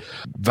right.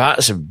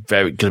 That's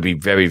going to be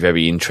very,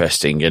 very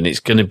interesting, and it's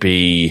going to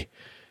be,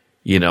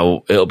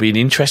 it'll be an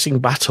interesting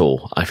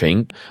battle. I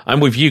think I'm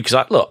with you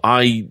because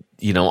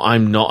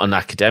I'm not an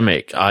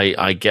academic.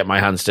 I get my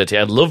hands dirty.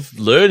 I love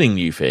learning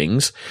new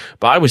things,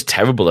 but I was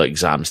terrible at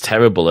exams,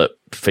 terrible at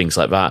things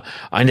like that.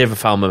 I never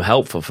found them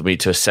helpful for me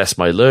to assess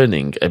my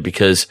learning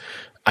because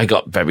I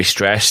got very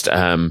stressed,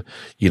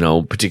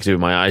 particularly with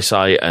my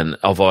eyesight. And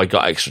although I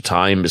got extra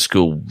time, the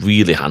school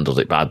really handled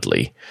it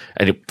badly.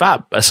 And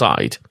that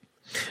aside,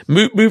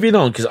 moving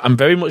on, because I'm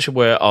very much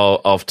aware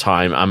of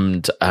time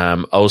and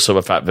also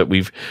the fact that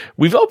we've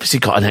obviously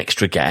got an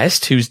extra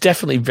guest who's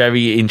definitely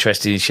very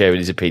interested in sharing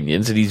his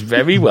opinions, and he's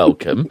very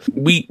welcome.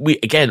 We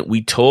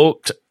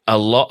talked a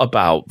lot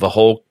about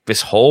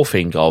this whole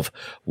thing of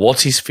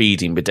what is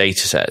feeding the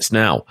data sets.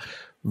 Now,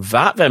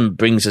 that then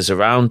brings us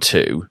around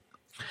to,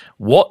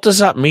 what does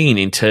that mean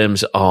in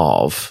terms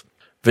of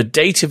the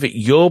data that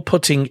you're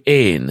putting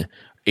in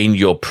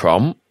your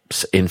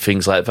prompts, in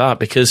things like that?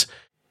 Because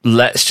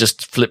let's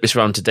just flip this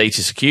around to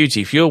data security.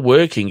 If you're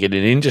working in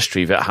an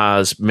industry that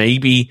has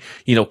maybe,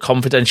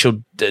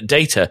 confidential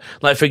data,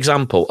 like for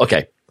example,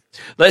 okay,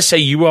 let's say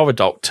you are a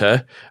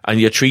doctor and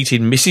you're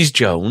treating Mrs.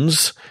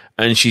 Jones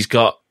and she's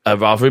got a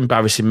rather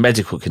embarrassing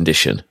medical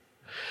condition.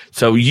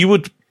 So you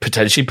would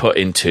potentially put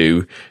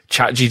into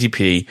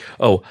ChatGPT,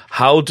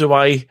 how do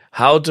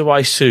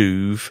I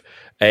soothe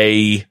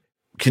a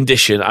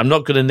condition? I'm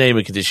not going to name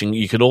a condition.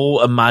 You can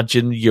all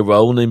imagine your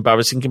own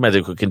embarrassing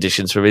medical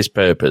conditions for this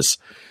purpose.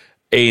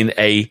 In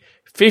a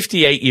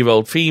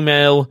 58-year-old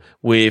female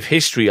with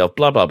history of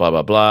blah, blah, blah,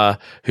 blah, blah,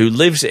 who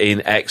lives in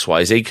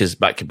XYZ, because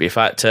that could be a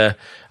factor,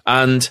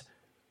 and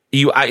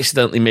you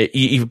accidentally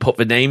you either put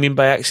the name in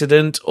by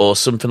accident or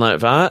something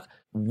like that.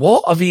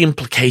 What are the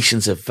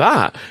implications of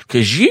that?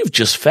 Because you've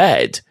just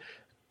fed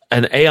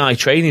an AI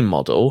training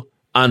model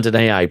and an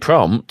AI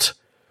prompt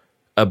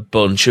a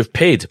bunch of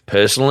PID,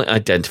 personally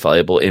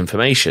identifiable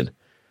information,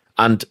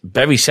 and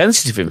very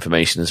sensitive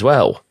information as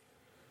well.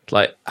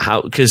 Like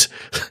how? Because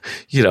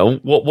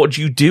what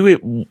do you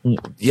do?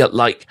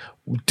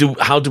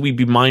 How do we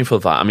be mindful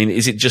of that? I mean,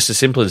 is it just as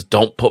simple as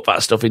don't put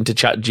that stuff into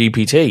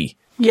ChatGPT?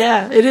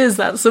 Yeah, it is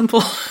that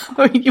simple.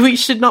 We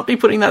should not be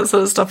putting that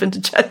sort of stuff into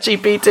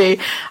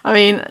ChatGPT. I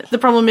mean, the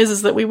problem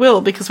is that we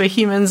will, because we're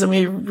humans and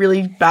we're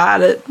really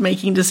bad at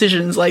making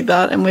decisions like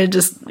that. And we're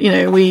just,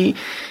 we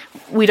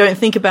don't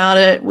think about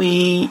it.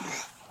 We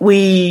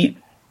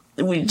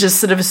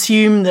just sort of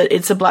assume that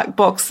it's a black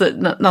box that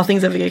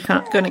nothing's ever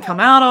going to come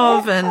out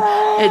of. And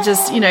it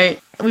just,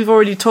 we've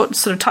already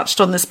sort of touched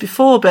on this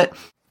before, but,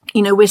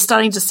 we're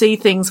starting to see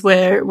things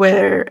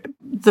where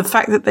the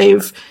fact that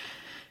they've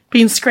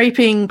been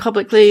scraping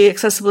publicly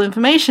accessible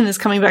information is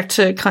coming back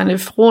to kind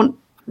of haunt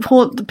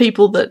the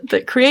people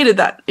that created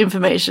that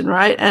information,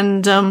 right?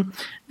 And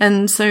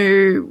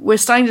so we're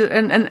starting to,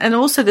 and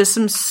also there's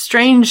some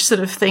strange sort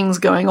of things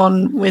going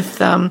on with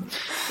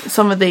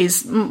some of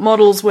these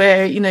models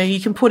where, you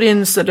can put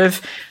in sort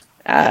of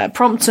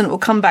prompts and it will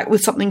come back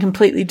with something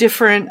completely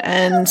different.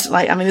 And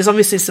there's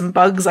obviously some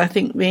bugs, I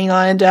think, being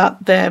ironed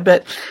out there,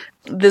 but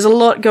there's a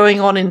lot going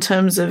on in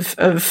terms of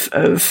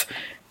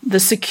the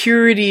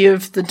security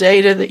of the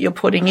data that you're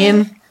putting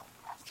in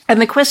and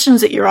the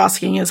questions that you're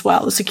asking as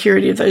well, the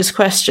security of those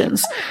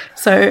questions.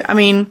 So, I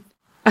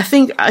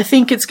think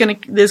there's going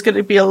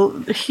to be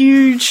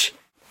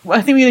we're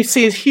going to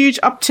see a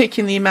huge uptick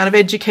in the amount of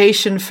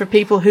education for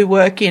people who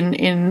work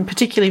in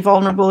particularly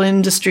vulnerable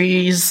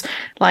industries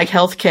like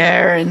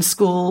healthcare and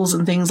schools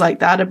and things like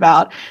that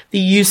about the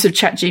use of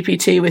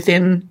ChatGPT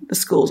within the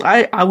schools.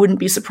 I wouldn't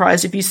be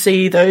surprised if you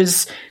see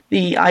the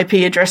IP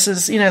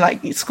addresses,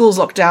 schools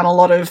lock down a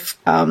lot of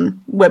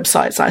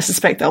websites. I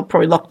suspect they'll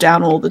probably lock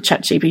down all the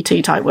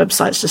ChatGPT type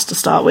websites just to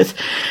start with.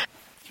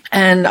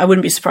 And I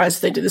wouldn't be surprised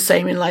if they do the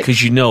same in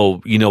because you know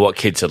what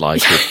kids are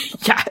like.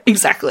 Yeah,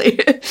 exactly.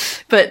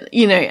 But,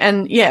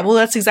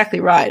 that's exactly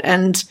right.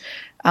 And,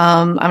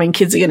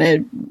 kids are going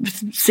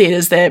to see it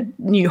as their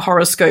new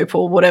horoscope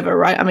or whatever,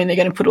 right? They're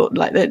going to put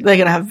they're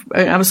going to have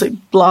an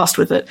absolute blast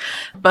with it.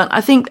 But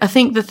I think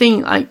the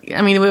thing,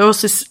 we're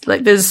also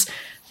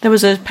there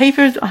was a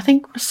paper I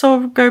think I saw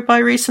go by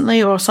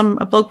recently or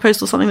a blog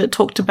post or something that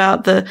talked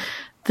about the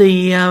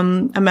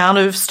amount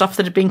of stuff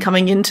that had been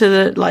coming into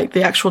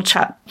the actual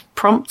chat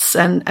prompts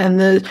and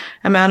the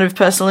amount of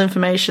personal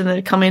information that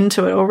had come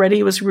into it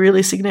already was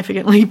really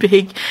significantly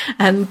big,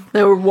 and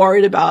they were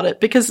worried about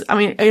it because,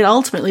 it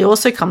ultimately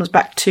also comes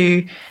back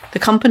to the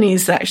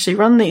companies that actually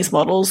run these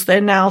models. They're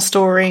now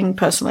storing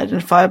personal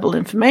identifiable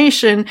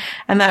information,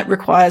 and that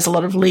requires a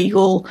lot of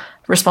legal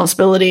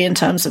responsibility in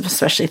terms of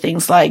especially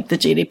things like the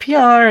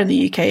GDPR and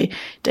the UK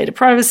Data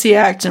Privacy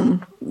Act,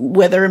 and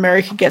whether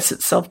America gets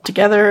itself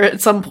together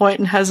at some point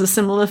and has a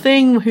similar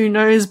thing, who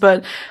knows?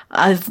 But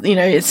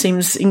it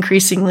seems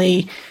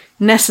increasingly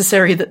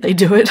necessary that they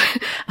do it.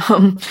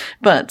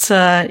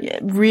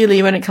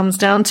 Really, when it comes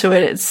down to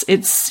it,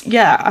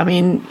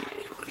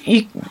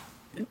 you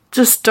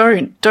just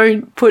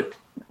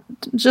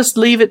just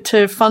leave it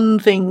to fun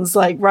things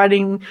like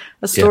writing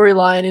a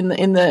storyline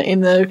in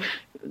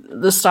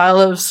the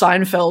style of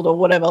Seinfeld or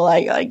whatever.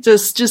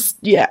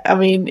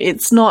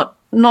 It's not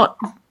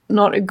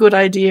a good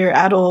idea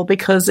at all,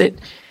 because it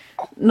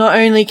not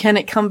only can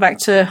it come back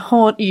to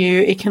haunt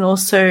you, it can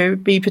also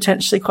be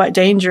potentially quite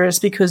dangerous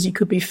because you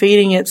could be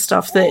feeding it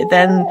stuff that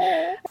then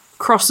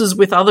crosses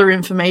with other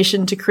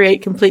information to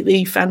create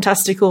completely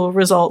fantastical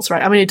results,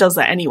 right? It does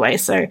that anyway.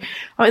 So,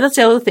 that's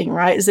the other thing,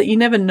 right? Is that you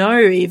never know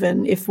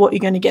even if what you're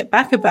going to get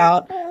back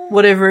about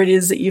whatever it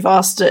is that you've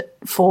asked it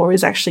for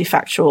is actually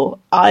factual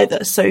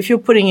either. So if you're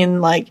putting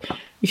in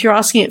if you're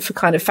asking it for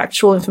kind of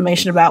factual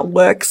information about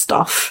work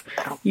stuff,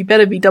 you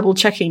better be double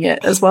checking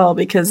it as well,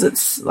 because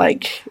it's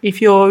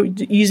if you're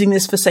using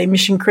this for, say,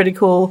 mission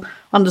critical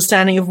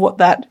understanding of what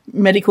that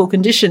medical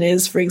condition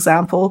is, for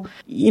example,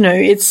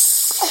 you're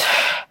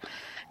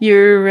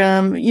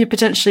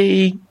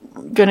potentially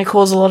going to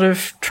cause a lot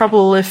of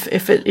trouble if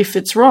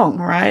it's wrong,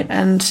 right?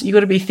 And you got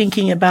to be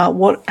thinking about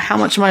how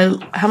much am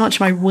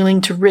I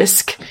willing to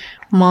risk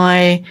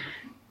my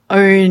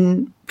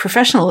own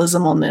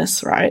professionalism on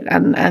this, right?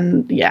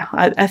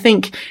 I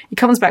think it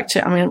comes back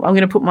to, I'm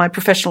going to put my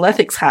professional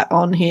ethics hat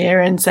on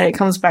here and say it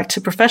comes back to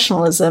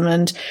professionalism,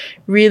 and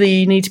really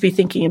you need to be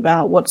thinking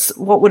about what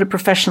would a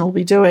professional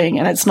be doing,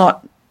 and it's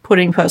not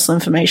putting personal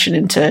information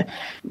into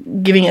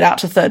giving it out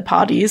to third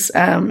parties,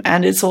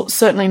 and it's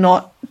certainly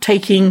not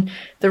taking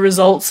the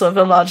results of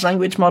a large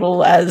language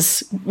model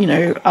as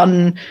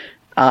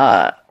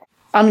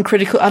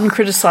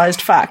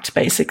uncriticized fact,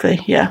 basically.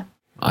 Yeah,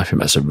 I think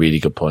that's a really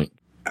good point.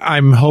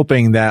 I'm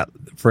hoping that,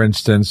 for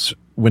instance,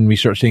 when we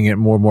start seeing it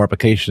more and more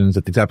applications,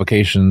 that these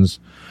applications,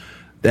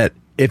 that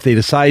if they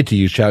decide to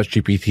use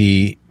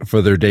ChatGPT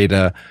for their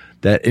data,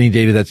 that any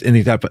data that's in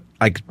these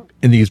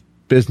in these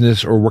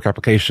business or work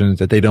applications,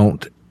 that they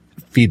don't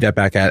feed that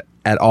back at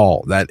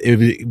all. That if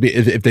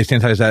they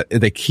sanitize that,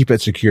 if they keep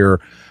it secure,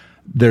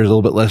 there's a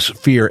little bit less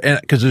fear. And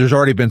because there's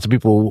already been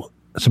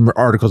some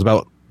articles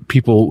about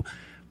people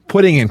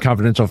putting in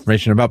confidential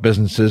information about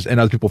businesses and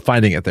other people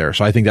finding it there.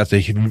 So I think that's a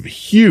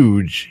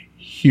huge,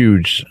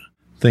 huge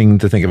thing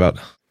to think about.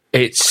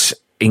 It's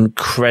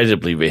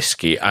incredibly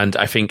risky. And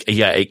I think,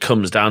 it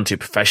comes down to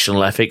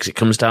professional ethics. It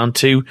comes down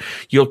to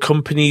your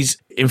company's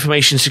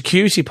information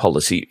security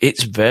policy.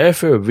 It's there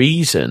for a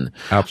reason.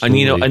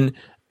 Absolutely. And, and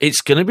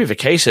it's going to be the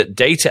case that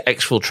data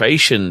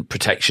exfiltration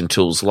protection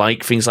tools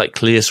like things like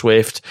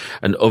ClearSwift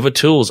and other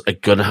tools are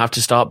going to have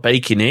to start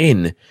baking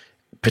in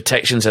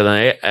protections on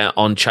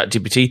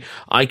ChatGPT.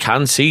 I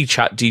can see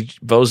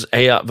those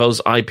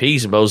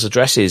IPs and those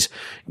addresses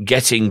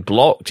getting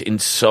blocked in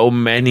so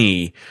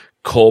many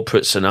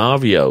corporate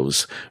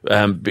scenarios.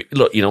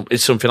 Look,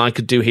 it's something I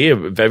could do here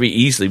very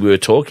easily. We were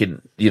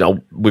talking,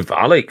 with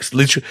Alex,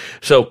 literally.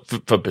 So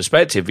for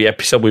perspective, the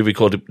episode we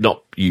recorded,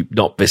 not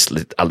this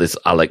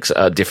Alex,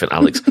 different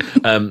Alex,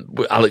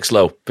 Alex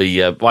Lowe,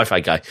 the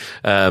Wi-Fi guy.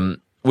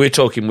 We're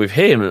talking with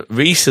him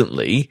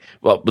recently,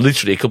 well,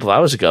 literally a couple of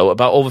hours ago,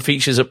 about all the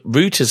features that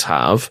routers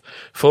have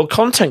for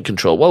content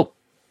control. Well,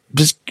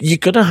 you're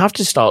going to have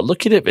to start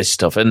looking at this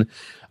stuff. And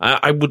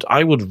I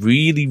would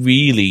really,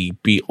 really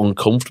be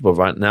uncomfortable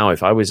right now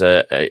if I was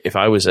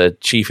a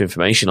chief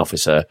information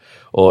officer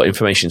or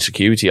information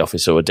security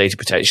officer or data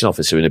protection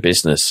officer in a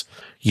business.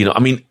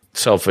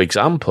 So for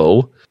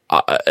example,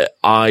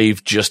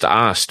 I've just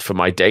asked for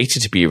my data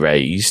to be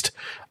erased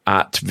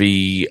at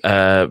the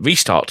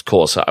Restart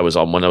course that I was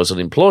on when I was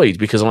unemployed,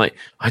 because I'm like,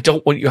 I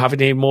don't want you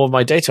having any more of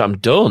my data. I'm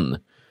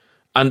done.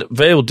 And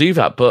they'll do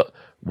that, but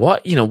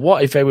what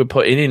if they were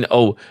putting in,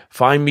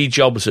 find me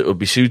jobs that would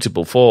be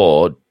suitable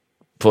for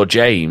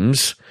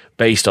James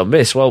based on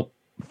this? Well,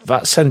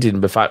 that's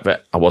sending the fact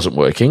that I wasn't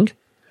working.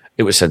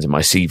 It was sending my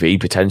CV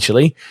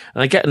potentially.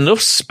 And I get enough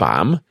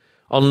spam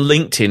on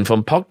LinkedIn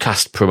from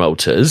podcast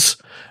promoters.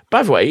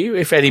 By the way,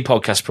 if any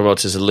podcast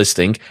promoters are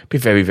listening, be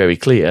very, very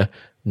clear.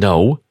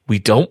 No, we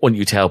don't want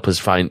you to help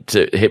us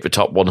to hit the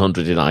top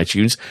 100 in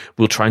iTunes.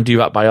 We'll try and do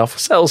that by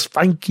ourselves.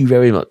 Thank you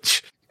very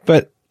much.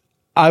 But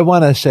I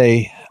want to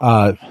say,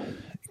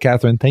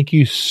 Catherine, thank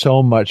you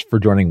so much for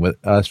joining with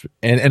us.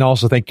 And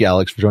also thank you,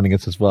 Alex, for joining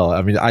us as well.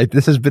 I mean,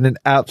 this has been an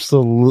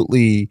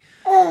absolutely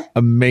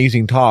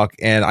amazing talk.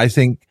 And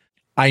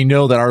I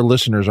know that our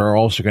listeners are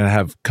also going to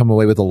have come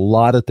away with a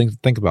lot of things to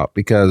think about,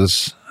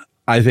 because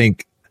I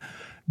think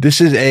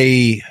this is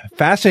a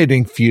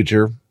fascinating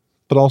future,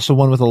 but also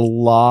one with a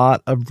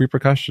lot of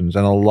repercussions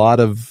and a lot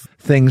of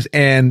things.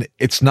 And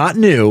it's not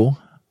new.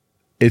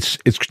 It's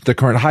the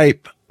current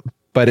hype,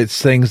 but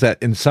it's things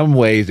that in some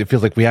ways it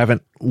feels like we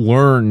haven't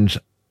learned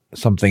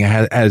something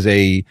as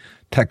a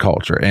tech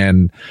culture.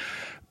 And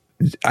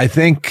I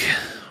think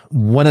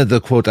one of the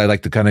quotes I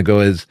like to kind of go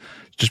is,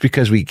 just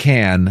because we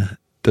can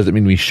doesn't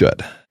mean we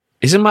should.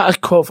 Isn't that a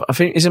quote? I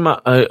think, isn't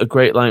that a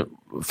great line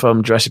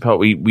from Jurassic Park?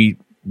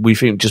 We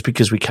think just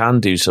because we can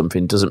do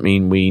something doesn't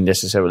mean we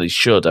necessarily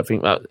should. I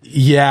think that.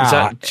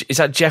 Yeah. Is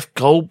that Jeff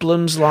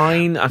Goldblum's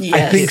line? Yes.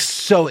 I think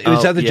so.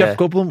 Is that the Jeff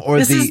Goldblum or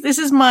this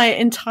is my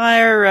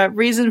entire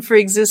reason for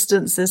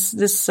existence.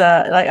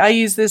 I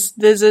use this.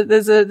 There's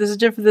a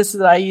Jeff for this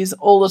that I use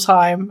all the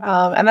time.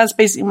 And that's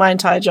basically my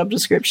entire job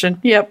description.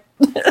 Yep.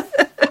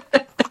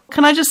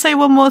 Can I just say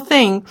one more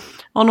thing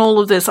on all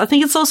of this? I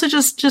think it's also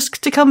just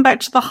to come back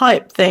to the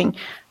hype thing.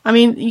 I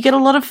mean,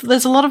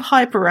 there's a lot of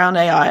hype around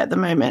AI at the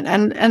moment,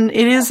 and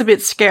it is a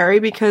bit scary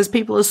because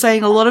people are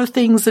saying a lot of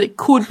things that it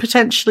could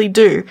potentially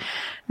do.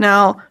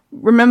 Now,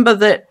 remember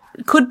that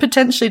could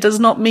potentially does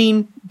not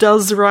mean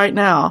does right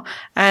now.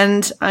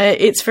 And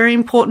it's very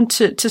important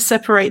to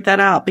separate that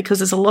out, because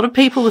there's a lot of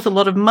people with a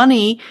lot of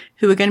money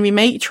who are going to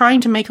be trying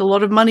to make a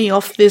lot of money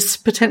off this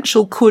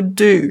potential could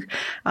do.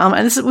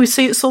 And we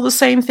saw the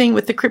same thing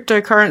with the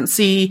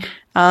cryptocurrency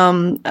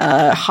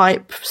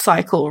hype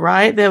cycle,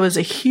 right? There was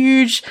a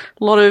huge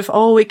lot of,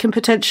 it can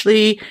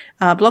potentially,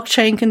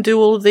 blockchain can do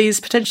all of these,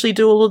 potentially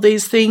do all of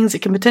these things.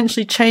 It can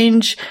potentially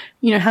change,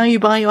 how you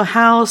buy your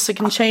house. It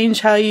can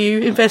change how you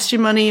invest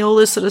your money, all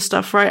this sort of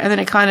stuff, right? And then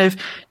it kind of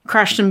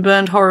crashed and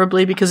burned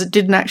horribly because it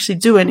didn't actually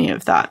do any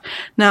of that.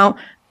 Now,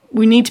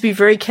 we need to be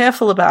very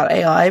careful about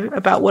AI,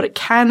 about what it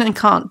can and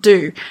can't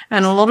do.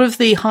 And a lot of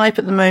the hype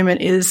at the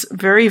moment is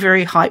very,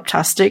 very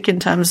hype-tastic in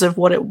terms of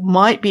what it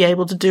might be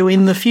able to do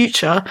in the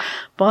future.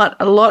 But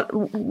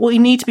we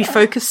need to be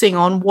focusing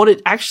on what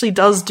it actually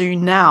does do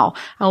now.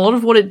 And a lot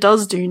of what it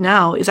does do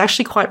now is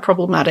actually quite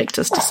problematic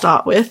just to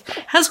start with.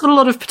 It has got a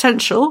lot of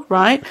potential,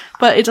 right?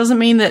 But it doesn't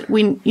mean that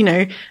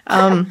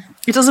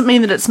it doesn't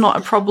mean that it's not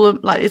a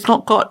problem. Like, it's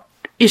not got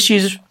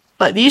issues,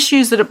 like the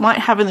issues that it might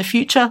have in the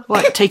future,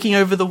 like taking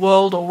over the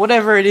world or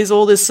whatever it is,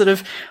 all this sort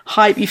of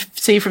hype you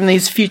see from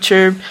these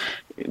futuristic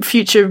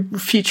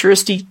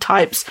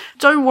types.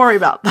 Don't worry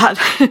about that.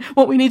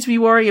 What we need to be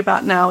worrying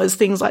about now is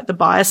things like the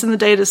bias in the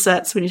data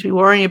sets. We need to be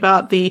worrying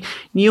about the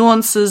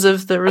nuances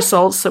of the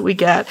results that we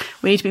get.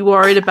 We need to be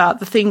worried about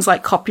the things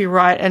like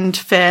copyright and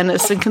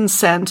fairness and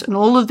consent and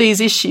all of these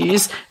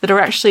issues that are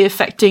actually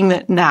affecting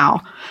it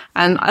now.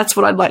 And that's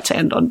what I'd like to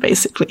end on,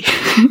 basically.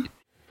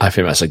 I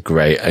think that's a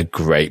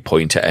great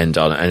point to end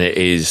on. And it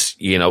is,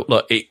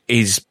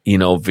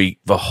 the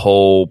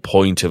whole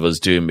point of us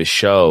doing this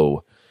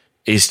show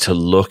is to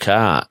look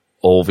at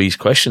all these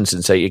questions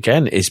and say,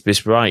 again, is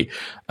this right?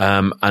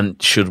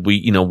 And should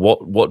we,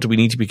 what do we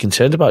need to be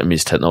concerned about in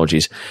these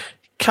technologies?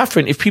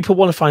 Catherine, if people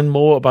want to find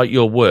more about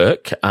your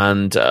work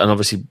and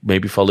obviously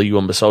maybe follow you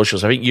on the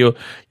socials, I think you're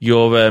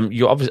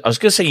obviously, I was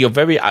going to say you're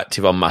very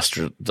active on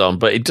Mastodon,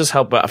 but it does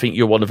help. But I think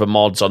you're one of the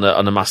mods on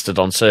a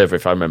Mastodon server,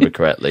 if I remember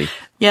correctly.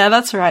 Yeah,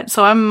 that's right.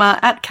 So I'm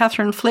at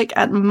Catherine Flick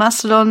at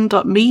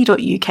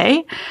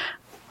mastodon.me.uk.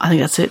 I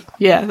think that's it.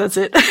 Yeah, that's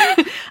it.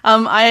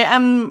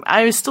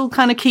 I still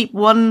kind of keep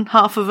one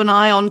half of an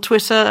eye on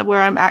Twitter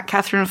where I'm at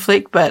Catherine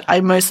Flick, but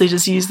I mostly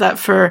just use that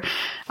for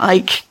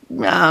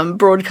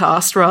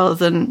broadcast rather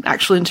than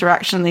actual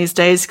interaction these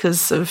days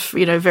because of,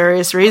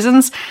 various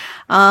reasons.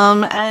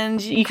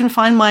 And you can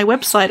find my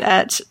website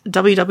at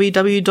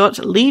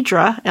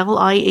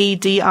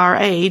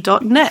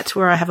www.liedra.net,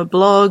 where I have a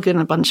blog and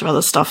a bunch of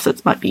other stuff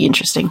that might be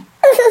interesting.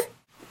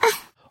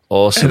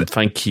 Awesome.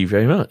 Thank you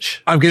very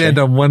much. I'm going to end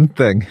on one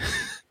thing.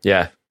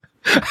 Yeah.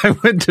 I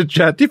went to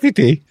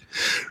ChatGPT.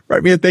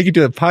 Write me a thank you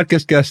to a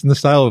podcast guest in the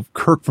style of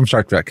Kirk from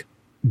Star Trek.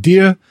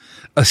 Dear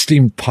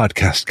esteemed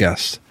podcast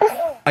guest,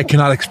 I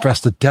cannot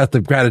express the depth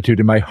of gratitude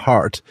in my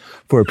heart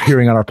for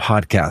appearing on our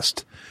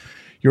podcast.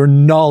 Your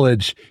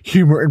knowledge,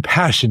 humor, and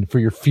passion for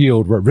your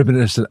field were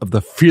reminiscent of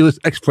the fearless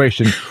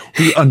exploration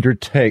we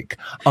undertake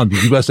on the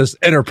USS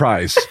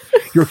Enterprise.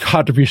 Your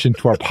contribution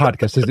to our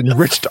podcast has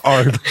enriched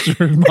our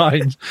listeners'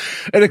 minds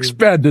and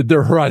expanded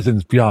their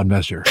horizons beyond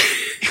measure.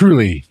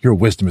 Truly, your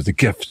wisdom is a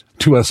gift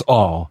to us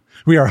all.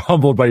 We are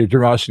humbled by your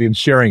generosity in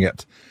sharing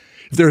it.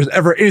 If there is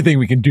ever anything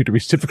we can do to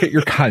reciprocate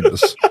your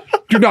kindness,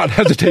 do not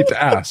hesitate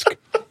to ask.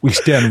 We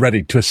stand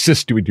ready to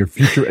assist you in your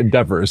future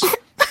endeavors.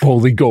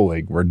 Boldly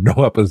going where no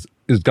help is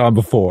gone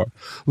before.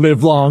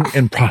 Live long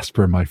and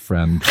prosper, my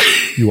friend.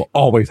 You will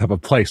always have a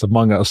place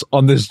among us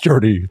on this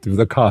journey through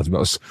the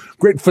cosmos.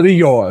 Gratefully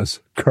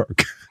yours,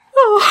 Kirk.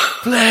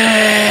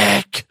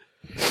 Flick!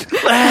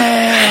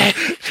 I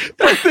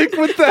think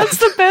with that.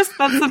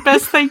 That's the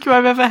best thank you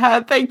I've ever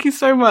had. Thank you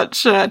so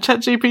much,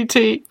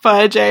 ChatGPT,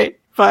 via Jay,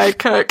 via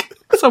Kirk,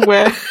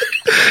 somewhere.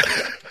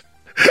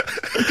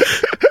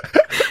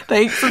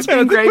 Thanks, it's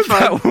been great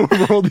fun.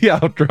 We'll roll the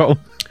outro.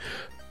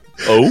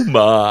 Oh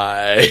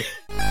my.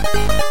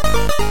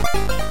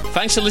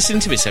 Thanks for listening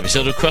to this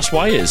episode of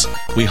Crosswires.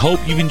 We hope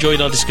you've enjoyed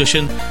our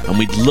discussion and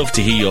we'd love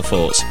to hear your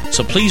thoughts.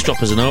 So please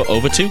drop us a note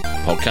over to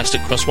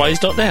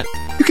podcast@crosswires.net.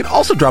 You can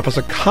also drop us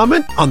a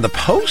comment on the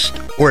post,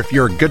 or if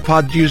you're a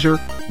GoodPod user,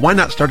 why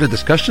not start a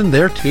discussion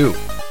there too?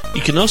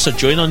 You can also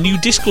join our new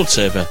Discord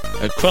server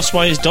at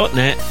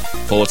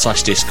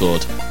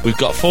crosswires.net/Discord. We've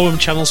got forum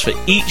channels for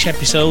each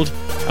episode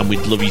and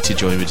we'd love you to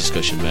join the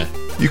discussion there.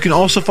 You can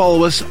also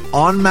follow us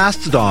on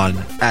Mastodon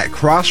at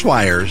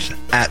Crosswires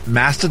at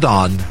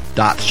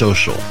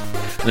mastodon.social.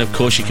 And of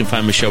course you can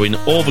find the show in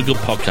all the good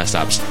podcast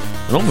apps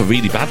and all the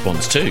really bad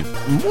ones too.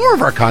 More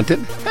of our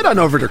content, head on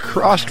over to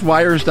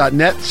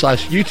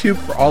crosswires.net/YouTube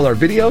for all our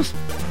videos,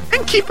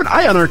 and keep an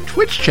eye on our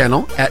Twitch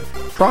channel at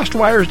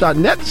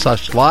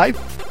crosswires.net/live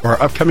for our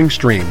upcoming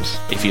streams.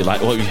 If you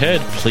like what you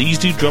heard, please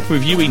do drop a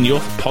review in your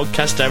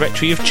podcast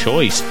directory of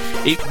choice.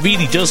 It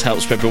really does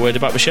help spread the word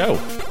about the show.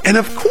 And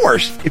of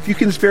course, if you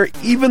can spare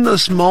even the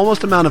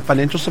smallest amount of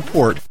financial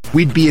support,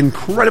 we'd be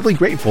incredibly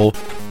grateful.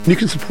 You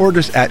can support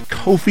us at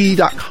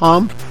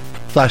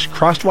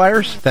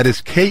ko-fi.com/crosswires. That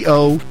is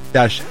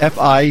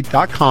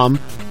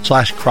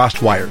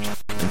ko-fi.com/crosswires.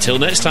 Until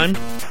next time,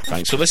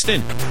 thanks for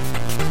listening.